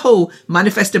I did the whole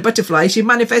manifest a butterfly. She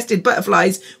manifested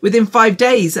butterflies within 5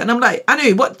 days. And I'm like,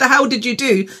 Anu, what the hell did you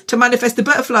do to manifest the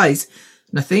butterflies?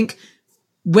 Nothing.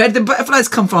 Where did the butterflies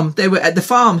come from? They were at the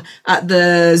farm, at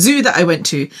the zoo that I went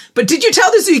to. But did you tell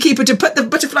the zookeeper to put the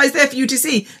butterflies there for you to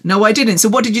see? No, I didn't. So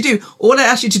what did you do? All I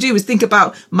asked you to do was think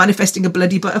about manifesting a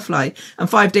bloody butterfly. And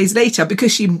 5 days later,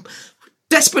 because she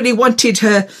desperately wanted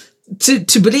her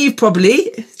to believe,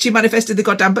 probably, she manifested the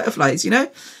goddamn butterflies,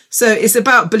 So it's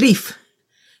about belief.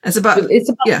 It's about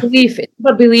belief. It's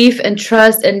about belief and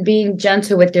trust and being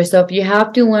gentle with yourself. You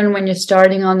have to learn when you're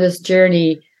starting on this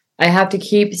journey. I have to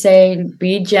keep saying,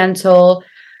 be gentle.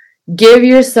 Give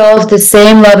yourself the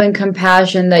same love and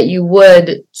compassion that you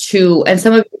would to, and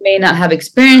some of you may not have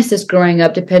experienced this growing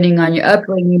up, depending on your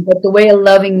upbringing, but the way a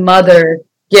loving mother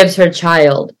gives her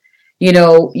child. You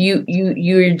know,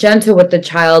 you're gentle with the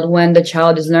child when the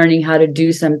child is learning how to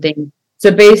do something.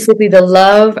 So basically, the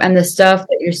love and the stuff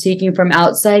that you're seeking from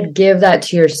outside, give that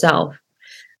to yourself.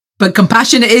 But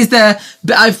compassion is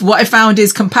what I found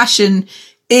is compassion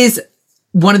is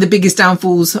one of the biggest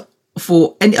downfalls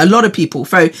for a lot of people.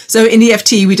 So in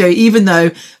EFT, we do, even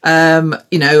though,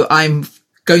 I'm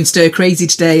going stir crazy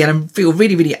today and I feel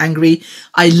really, really angry,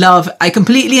 I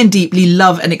completely and deeply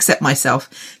love and accept myself.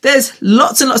 There's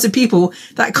lots and lots of people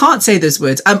that can't say those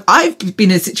words. I've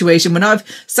been in a situation when I've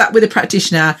sat with a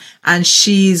practitioner and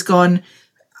she's gone,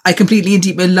 I completely and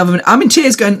deeply love him. I'm in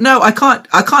tears going, no, I can't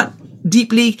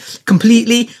deeply,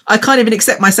 completely. I can't even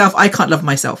accept myself. I can't love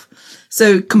myself.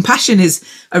 So compassion is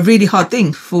a really hard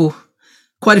thing for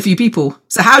quite a few people.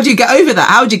 So how do you get over that?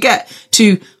 How do you get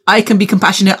to, I can be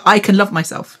compassionate, I can love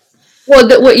myself? Well,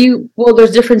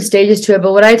 there's different stages to it.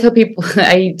 But what I tell people,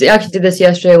 I actually did this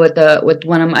yesterday with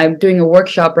when I'm doing a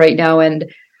workshop right now. And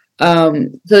so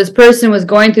this person was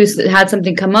had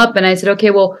something come up and I said,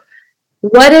 okay, well,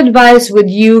 what advice would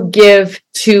you give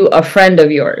to a friend of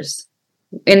yours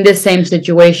in this same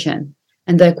situation?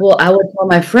 And they're like, well, I would tell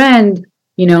my friend,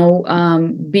 you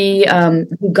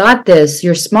got this,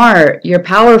 you're smart, you're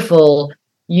powerful,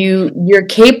 you're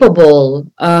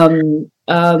capable, they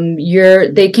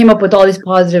came up with all these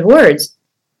positive words.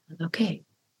 Okay,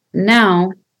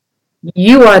 now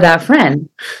you are that friend.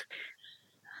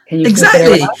 Can you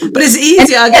exactly? But it's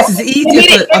easier, I guess it's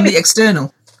easier on the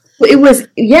external. It was,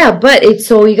 yeah, but it's,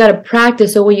 so you got to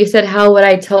practice. So when you said, how would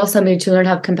I tell somebody to learn to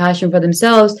have compassion for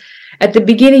themselves? At the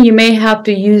beginning, you may have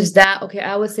to use that. Okay,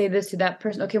 I would say this to that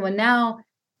person. Okay, well, now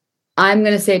I'm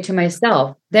going to say it to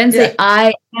myself. Then say,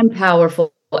 I am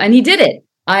powerful. And he did it.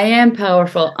 I am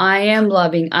powerful. I am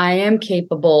loving. I am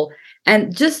capable.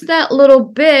 And just that little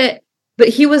bit, but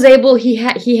he was able, he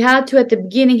had to, at the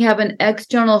beginning, have an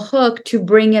external hook to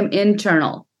bring him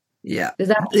internal. Yeah. Does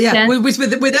that make sense?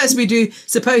 With us, we do,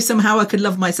 suppose somehow I could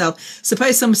love myself.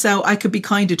 Suppose somehow I could be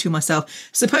kinder to myself.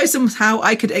 Suppose somehow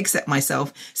I could accept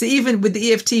myself. So even with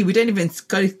the EFT, we don't even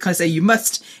kind of say you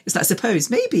must. It's like, suppose,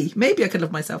 maybe I could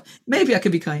love myself. Maybe I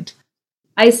could be kind.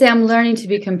 I say I'm learning to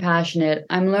be compassionate.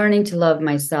 I'm learning to love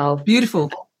myself.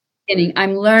 Beautiful.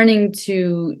 I'm learning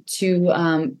to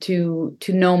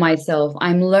know myself.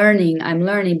 I'm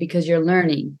learning because you're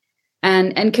learning.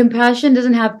 And compassion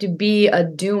doesn't have to be a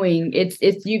doing.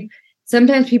 It's you.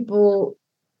 Sometimes people,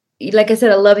 like I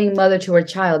said, a loving mother to her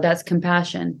child, that's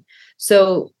compassion.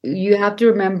 So you have to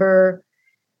remember,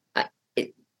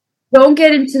 don't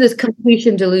get into this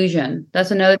completion delusion. That's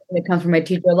another thing that comes from my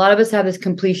teacher. A lot of us have this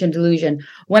completion delusion.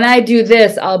 When I do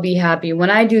this, I'll be happy.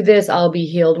 When I do this, I'll be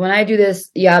healed. When I do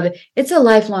this, it's a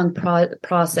lifelong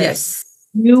process. Yes.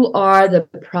 You are the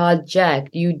project.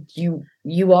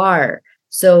 You are.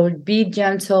 So be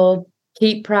gentle,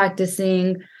 keep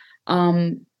practicing,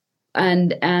 and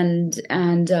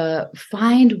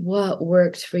find what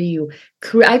works for you.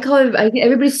 I think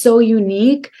everybody's so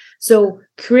unique. So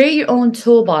create your own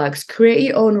toolbox, create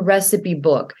your own recipe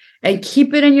book, and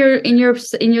keep it in your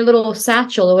little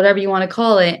satchel or whatever you want to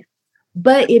call it.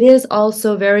 But it is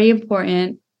also very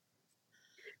important,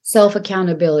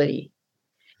 self-accountability.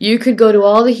 You could go to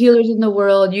all the healers in the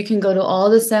world. You can go to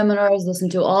all the seminars, listen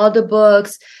to all the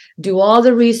books, do all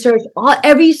the research.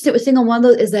 Every single one of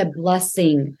those is a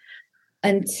blessing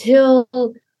until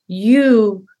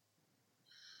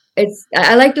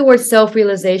I like the word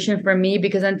self-realization for me,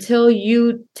 because until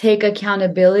you take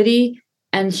accountability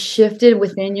and shift it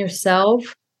within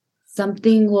yourself,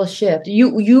 something will shift.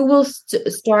 You will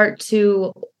start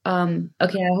to, I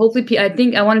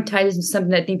think I want to tie this to something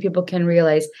that I think people can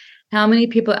realize. How many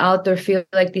people out there feel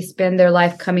like they spend their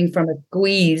life coming from a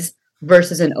squeeze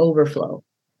versus an overflow?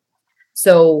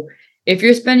 So if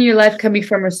you're spending your life coming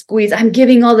from a squeeze, I'm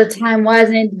giving all the time, why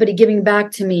isn't anybody giving back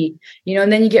to me?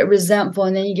 And then you get resentful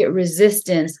and then you get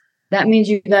resistance. That means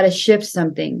you got to shift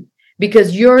something,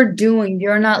 because you're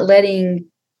not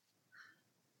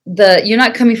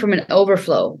coming from an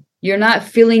overflow. You're not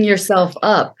filling yourself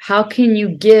up. How can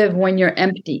you give when you're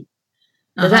empty?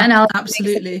 Does that analogy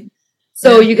absolutely make sense?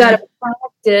 So you got to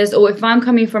practice, or if I'm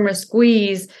coming from a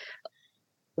squeeze,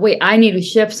 wait, I need to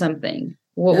shift something.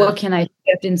 What can I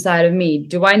shift inside of me?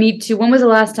 Do I need to, when was the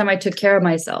last time I took care of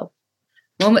myself?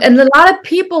 And a lot of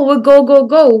people would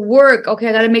go work. Okay,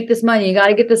 I got to make this money. You got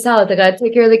to get this out. I got to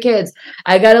take care of the kids.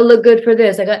 I got to look good for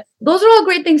this. Those are all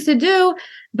great things to do.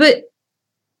 But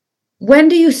when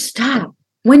do you stop?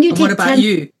 When do you take what about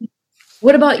you?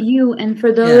 What about you? And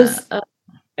for those,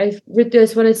 I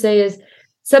just want to say is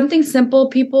something simple.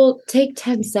 People take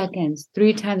 10 seconds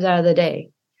 3 times out of the day.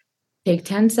 Take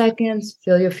 10 seconds,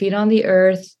 feel your feet on the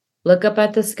earth, look up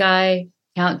at the sky,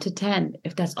 count to 10.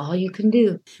 If that's all you can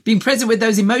do. Being present with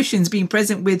those emotions, being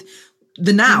present with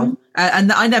the now. Mm-hmm.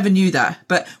 And I never knew that.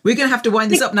 But we're going to have to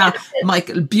wind this up now, my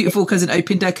beautiful cousin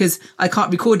Opinder, because I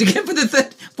can't record again for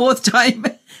the fourth time.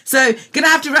 So going to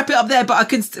have to wrap it up there.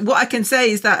 But what I can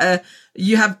say is that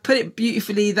you have put it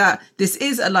beautifully that this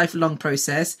is a lifelong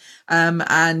process,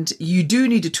 and you do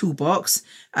need a toolbox,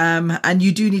 and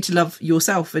you do need to love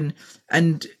yourself and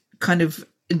kind of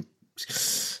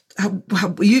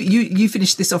you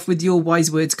finish this off with your wise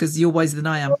words, because you're wiser than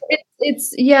I am.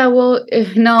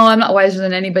 No, I'm not wiser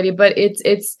than anybody, but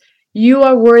it's you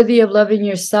are worthy of loving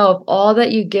yourself. All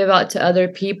that you give out to other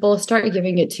people, start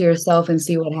giving it to yourself and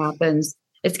see what happens.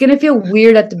 It's going to feel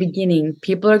weird at the beginning.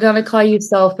 People are going to call you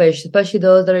selfish, especially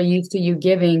those that are used to you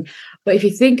giving. But if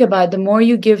you think about it, the more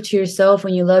you give to yourself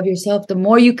when you love yourself, the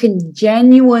more you can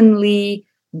genuinely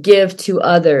give to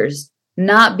others,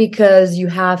 not because you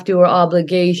have to or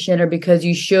obligation or because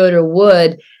you should or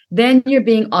would. Then you're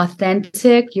being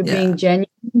authentic, you're being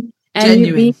genuine, and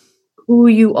you're being who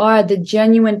you are. The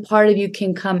genuine part of you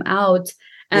can come out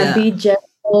and be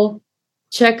gentle.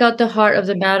 Check out the Heart of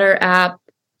the Matter app.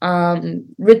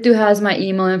 Ritu has my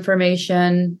email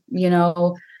information,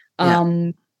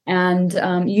 and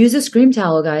use a scream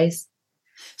towel, guys.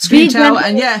 Scream towel,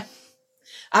 and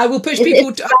I will push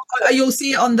people. You'll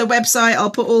see it on the website.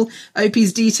 I'll put all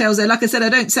OP's details there. Like I said, I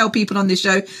don't sell people on this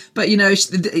show, but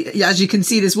as you can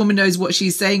see, this woman knows what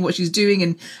she's saying, what she's doing,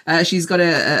 and she's got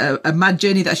a mad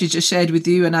journey that she's just shared with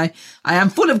you. And I am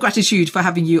full of gratitude for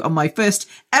having you on my first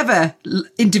ever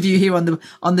interview here on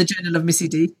the Journal of Missy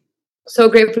D. So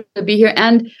grateful to be here.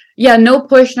 And no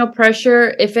push, no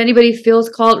pressure. If anybody feels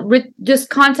called, just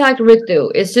contact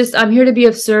Ritu. It's just, I'm here to be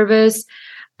of service.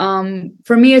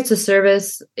 For me, it's a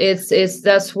service. It's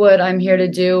that's what I'm here to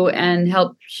do, and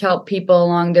help people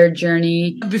along their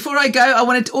journey. Before I go, I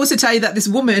wanted to also tell you that this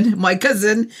woman, my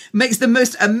cousin, makes the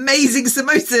most amazing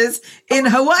samosas in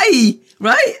Hawaii,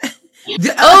 right?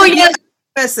 The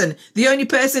only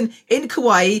person in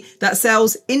Kauai that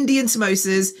sells Indian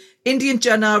samosas, Indian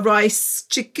chana rice,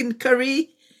 chicken curry.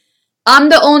 I'm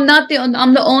the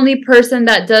only person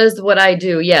that does what I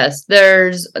do. Yes,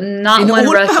 there's not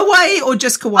one restaurant. Hawaii or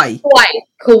just Kauai?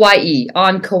 Kauai.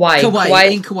 On Kauai.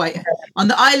 In Kauai. On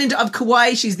the island of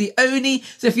Kauai, she's the only.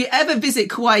 So if you ever visit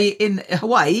Kauai in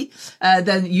Hawaii,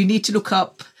 then you need to look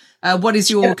up what is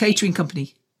your catering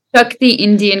company? Shakti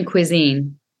Indian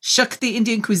Cuisine. Shakti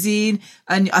Indian Cuisine,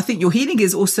 and I think your healing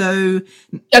is also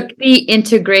Shakti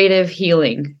Integrative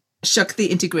Healing. Shakti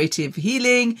Integrative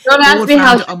Healing. Don't ask me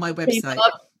how on my website.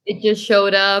 It just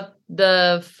showed up.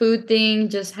 The food thing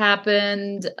just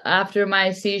happened after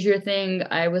my seizure thing.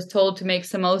 I was told to make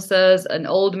samosas. An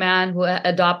old man who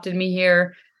adopted me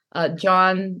here,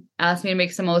 John, asked me to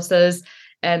make samosas,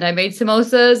 and I made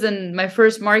samosas. And my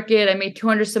first market, I made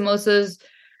 200 samosas.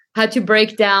 Had to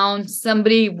break down.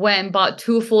 Somebody went and bought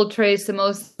 2 full trays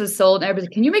samosas sold. And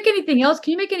everybody, can you make anything else?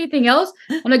 Can you make anything else?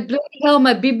 I'm like, bloody hell,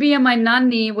 my bibi and my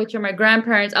nani, which are my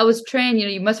grandparents, I was trained,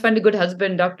 you must find a good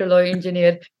husband, doctor, lawyer,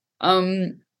 engineer.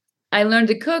 I learned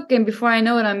to cook, and before I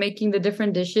know it, I'm making the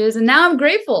different dishes. And now I'm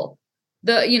grateful.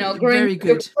 Growing very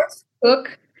good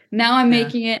cook. Now I'm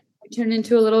making it turn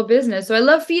into a little business. So I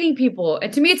love feeding people.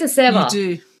 And to me, it's a seva.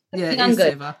 You do. Yeah, it is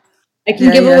good. Seva. I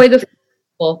can give away the food to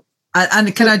people.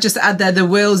 And can I just add there, the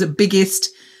world's biggest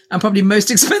and probably most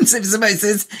expensive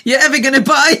samosas you're ever going to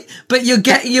buy, but you're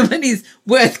getting your money's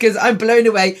worth, because I'm blown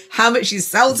away how much she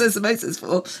sells her samosas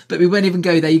for, but we won't even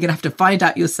go there. You're going to have to find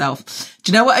out yourself.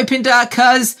 Do you know what, Opinder?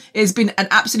 Cuz it's been an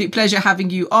absolute pleasure having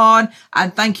you on,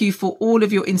 and thank you for all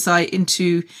of your insight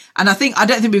into, and I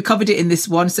don't think we've covered it in this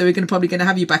one, so we're probably going to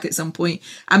have you back at some point,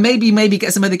 and maybe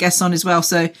get some other guests on as well.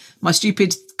 So my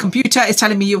stupid computer is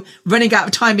telling me you're running out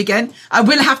of time again. I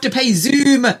will have to pay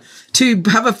Zoom to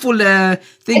have a full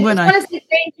thing. I want to say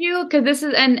thank you, because this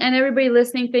is, and everybody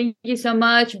listening, thank you so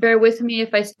much. Bear with me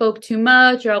if I spoke too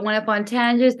much or I went up on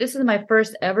tangents. This is my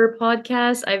first ever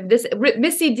podcast.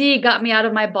 Missy D got me out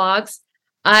of my box.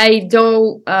 I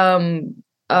don't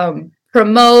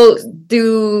promote,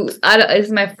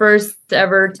 it's my first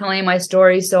ever telling my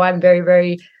story. So I'm very,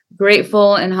 very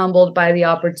grateful and humbled by the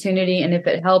opportunity. And if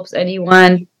it helps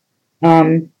anyone,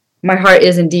 my heart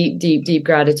is in deep, deep, deep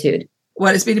gratitude.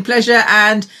 Well, it's been a pleasure,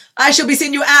 and I shall be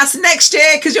seeing your ass next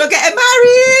year because you're getting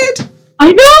married.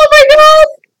 I know, oh my God.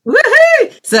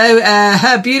 Woohoo! So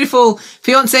her beautiful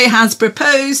fiance has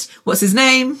proposed. What's his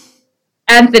name?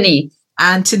 Anthony.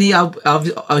 Anthony. I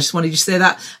just wanted you to say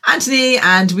that. Anthony,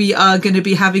 and we are going to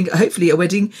be having, hopefully, a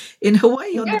wedding in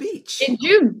Hawaii on the beach. In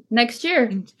June next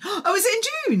year. Oh, is it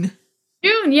in June?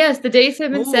 June, yes. The dates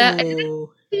have been set.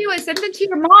 I sent them to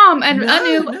your mom and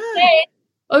Anu. No.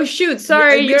 Oh shoot!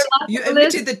 Sorry, you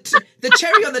admitted that the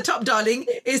cherry on the top, darling,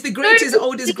 is the greatest,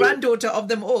 oldest granddaughter of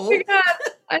them all. Oh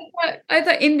my God. I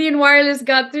thought Indian Wireless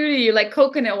got through to you, like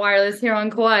Coconut Wireless here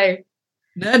on Kauai.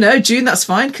 No, June, that's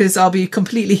fine because I'll be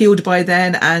completely healed by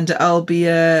then, and I'll be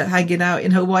hanging out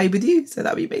in Hawaii with you. So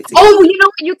that'd be amazing. Oh, you know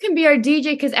what? You can be our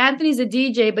DJ because Anthony's a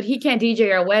DJ, but he can't DJ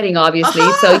our wedding, obviously.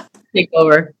 Uh-huh. So you can take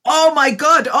over. Oh my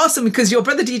God, awesome! Because your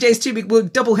brother DJs too. We'll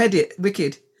double head it,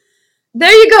 wicked. There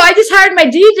you go. I just hired my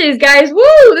DJs, guys.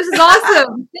 Woo! This is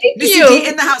awesome. Thank you. D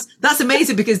in the house. That's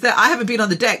amazing because I haven't been on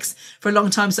the decks for a long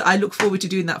time, so I look forward to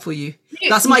doing that for you.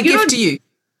 That's my gift to you.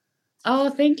 Oh,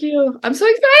 thank you. I'm so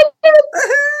excited.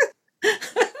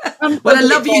 Well, I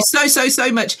love you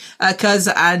so much, Cuz,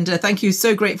 and thank you.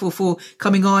 So grateful for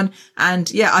coming on. And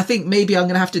yeah, I think maybe I'm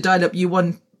going to have to dial up you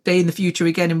one day in the future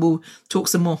again, and we'll talk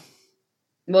some more.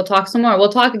 We'll talk some more.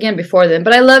 We'll talk again before then.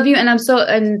 But I love you, and I'm so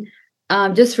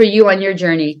just for you on your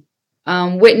journey,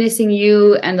 witnessing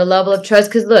you and the level of trust.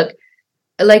 Because look,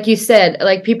 like you said,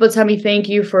 like people tell me thank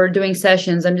you for doing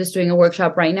sessions. I'm just doing a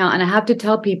workshop right now, and I have to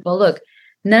tell people, look,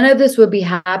 none of this would be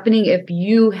happening if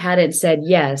you hadn't said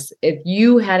yes, if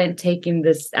you hadn't taken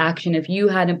this action, if you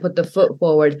hadn't put the foot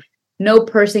forward. No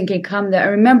person can come there.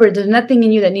 And remember, there's nothing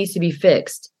in you that needs to be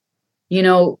fixed. You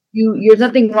know, you're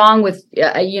nothing wrong with,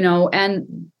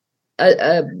 and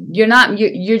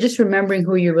you're just remembering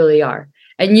who you really are.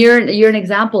 And you're an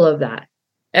example of that.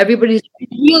 Everybody's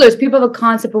healers. People have a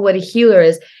concept of what a healer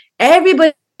is.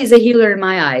 Everybody is a healer in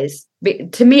my eyes.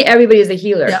 To me, everybody is a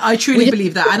healer. Yeah, I truly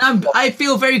believe that. And I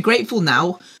feel very grateful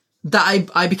now that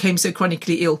I became so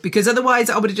chronically ill, because otherwise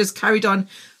I would have just carried on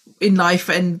in life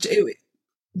and it would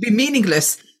be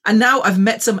meaningless. And now I've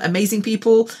met some amazing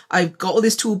people. I've got all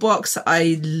this toolbox.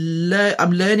 I'm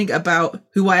learning about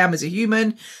who I am as a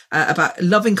human, about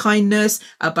loving kindness,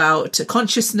 about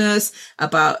consciousness,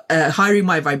 about hiring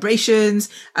my vibrations,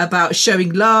 about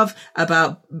showing love,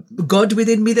 about God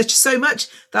within me. There's just so much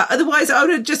that otherwise I would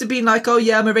have just been like, oh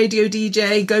yeah, I'm a radio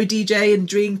DJ, go DJ and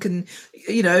drink and,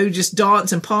 just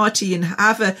dance and party and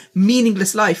have a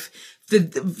meaningless life.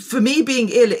 For me, being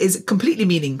ill is completely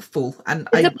meaningful, and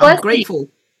I'm grateful.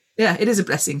 Yeah, it is a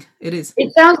blessing. It is.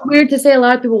 It sounds weird to say. A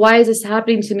lot of people, why is this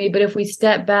happening to me? But if we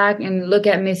step back and look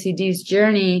at Missy D's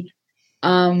journey,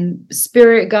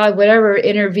 spirit, God, whatever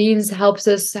intervenes, helps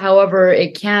us however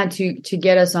it can to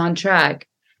get us on track.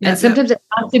 And sometimes it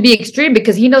has to be extreme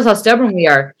because he knows how stubborn we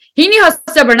are. He knew how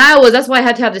stubborn I was. That's why I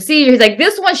had to have the seizure. He's like,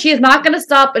 this one, she is not going to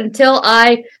stop until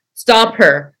I stop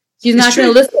her. She's not going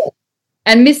to listen.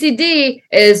 And Missy D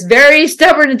is very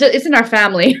stubborn. It's in our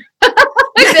family.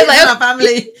 It's like, our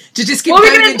family to just keep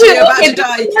going until you're about to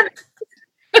die.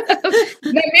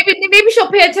 maybe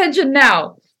she'll pay attention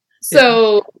now.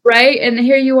 So, right? And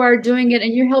here you are doing it,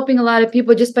 and you're helping a lot of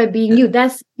people just by being you.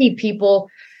 That's key, people.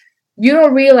 You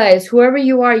don't realize whoever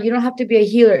you are, you don't have to be a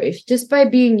healer. If just by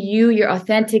being you, your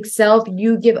authentic self,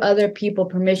 you give other people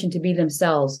permission to be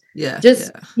themselves.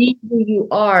 Just be who you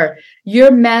are.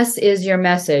 Your mess is your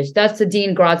message. That's the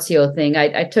Dean Grazio thing.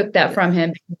 I took that from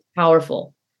him. It's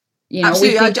powerful.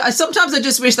 Absolutely. Sometimes I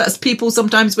just wish that people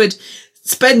sometimes would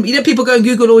spend, people go on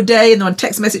Google all day and they're on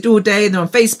text message all day and they're on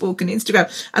Facebook and Instagram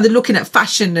and they're looking at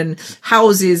fashion and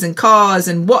houses and cars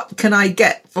and what can I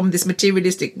get from this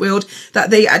materialistic world,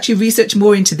 that they actually research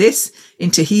more into this,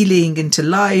 into healing, into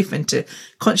life, into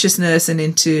consciousness, and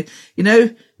into,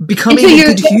 becoming a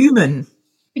good human.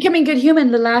 Becoming good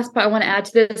human. The last part I want to add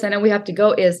to this, I know we have to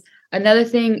go, is another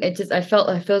thing. It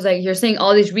feels like you're saying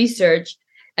all these research.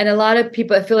 And a lot of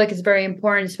people, I feel like it's very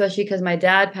important, especially because my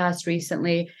dad passed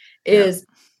recently, is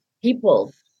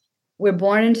people, we're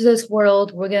born into this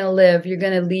world. We're going to live. You're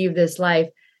going to leave this life.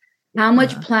 How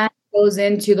much planning goes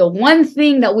into the one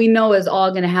thing that we know is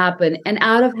all going to happen? And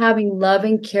out of having love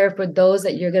and care for those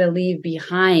that you're going to leave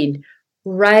behind,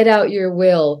 write out your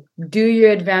will, do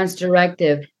your advance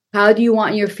directive. How do you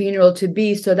want your funeral to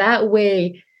be? So that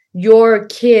way your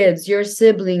kids, your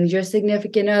siblings, your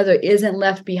significant other isn't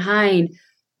left behind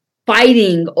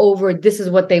fighting over this is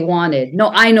what they wanted. No,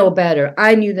 I know better.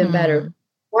 I knew them better.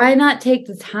 Why not take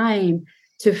the time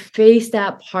to face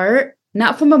that part,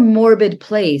 not from a morbid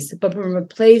place, but from a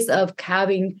place of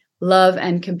having love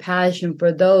and compassion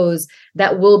for those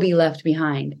that will be left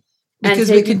behind?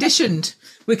 Because we're conditioned.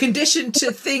 We're conditioned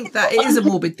to think that it is a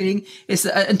morbid thing. It's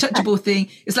an untouchable thing.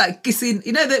 It's like kissing.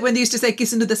 You know that when they used to say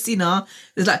kissing to the sina,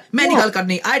 it's like,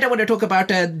 I don't want to talk about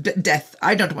death.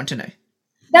 I don't want to know.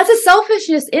 That's a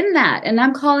selfishness in that. And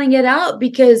I'm calling it out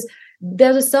because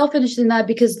there's a selfishness in that,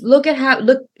 because look,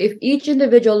 if each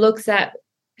individual looks at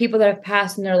people that have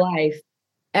passed in their life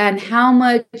and how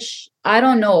much, I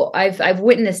don't know, I've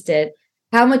witnessed it,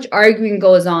 how much arguing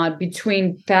goes on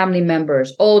between family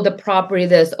members. Oh, the property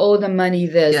this. Oh, the money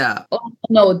this. Yeah. Oh,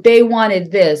 no, they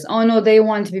wanted this. Oh, no, they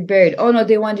wanted to be buried. Oh, no,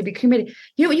 they wanted to be cremated.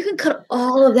 You can cut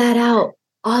all of that out.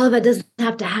 All of it doesn't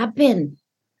have to happen.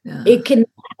 Yeah. It can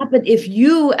happen if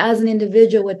you as an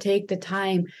individual would take the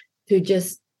time to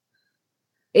just,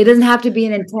 it doesn't have to be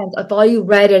an intent. If all you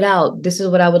write it out, this is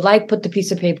what I would like, put the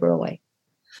piece of paper away.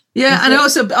 Yeah, and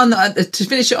also to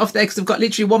finish it off there, because I've got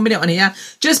literally 1 minute on it. Yeah,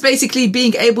 just basically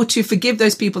being able to forgive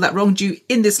those people that wronged you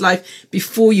in this life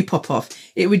before you pop off.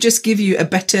 It would just give you a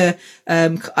better,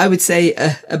 I would say,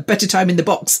 a better time in the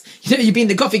box. You know, you'd be in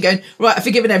the coffee going, right, I've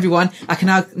forgiven everyone. I can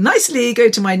now nicely go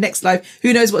to my next life.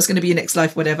 Who knows what's going to be your next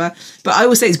life, whatever. But I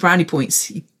always say it's brownie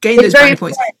points. You gain those brownie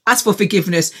points. Ask for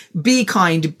forgiveness. Be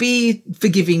kind. Be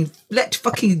forgiving. Let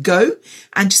fucking go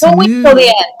and just move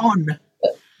on.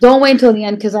 Don't wait until the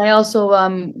end, because I also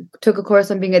took a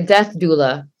course on being a death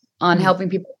doula, on helping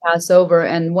people pass over.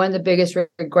 And one of the biggest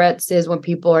regrets is when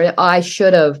people are, I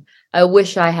should have, I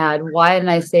wish I had. Why didn't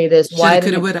I say this? Why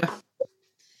didn't I?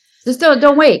 Just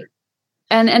don't wait.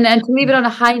 And to leave it on a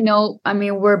high note, I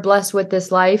mean, we're blessed with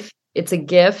this life. It's a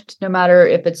gift, no matter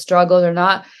if it's struggled or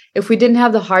not. If we didn't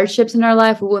have the hardships in our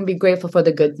life, we wouldn't be grateful for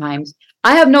the good times.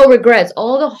 I have no regrets.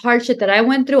 All the hardship that I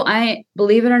went through,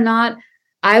 believe it or not,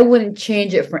 I wouldn't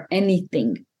change it for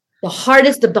anything. The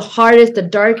hardest of the hardest, the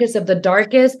darkest of the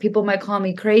darkest. People might call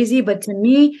me crazy, but to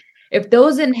me, if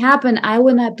those didn't happen, I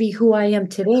would not be who I am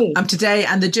today.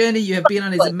 And the journey you have been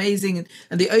on is amazing.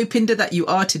 And the Opinder that you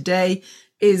are today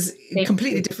is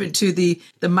completely different to the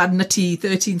mad nutty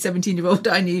 13, 17-year-old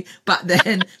I knew back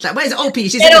then. Like, where's Opie?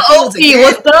 She's in the fields again.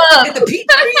 What's up? In the peach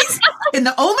trees, in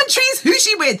the almond trees. Who's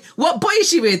she with? What boy is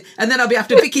she with? And then I'll be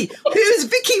after Vicky. Who's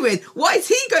Vicky with? Why is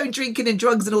he going drinking and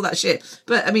drugs and all that shit?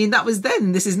 But I mean, that was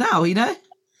then. This is now, you know?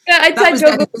 Yeah, this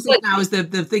is now is the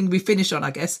thing we finish on, I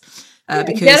guess.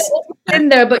 Because in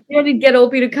there, but you only get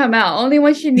Opie to come out only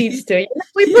when she needs to.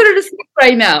 We put her to sleep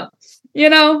right now. You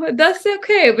know, that's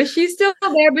okay, but she's still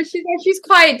there, but she's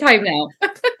quiet time now.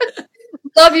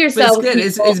 Love yourself. But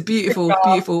it's good. It's beautiful,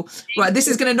 beautiful. Right, this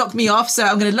is going to knock me off, so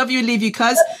I'm going to love you and leave you,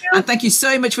 cuz. And thank you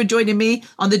so much for joining me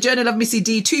on the Journal of Missy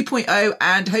D 2.0,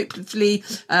 and hopefully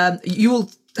you will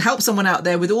help someone out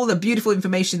there with all the beautiful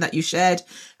information that you shared,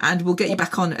 and we'll get you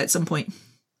back on at some point.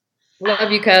 Love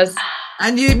you, cuz.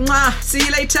 And you, mwah. See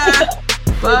you later.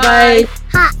 Bye.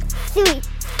 Hot, sweet,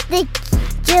 sticky,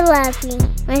 you love me,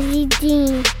 Missy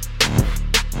D.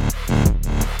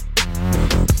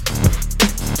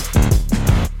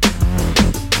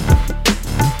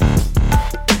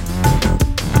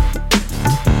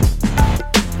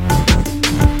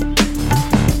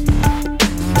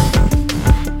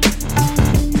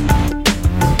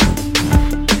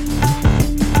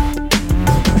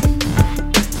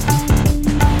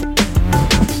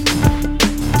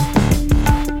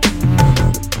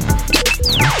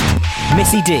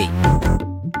 Missy D.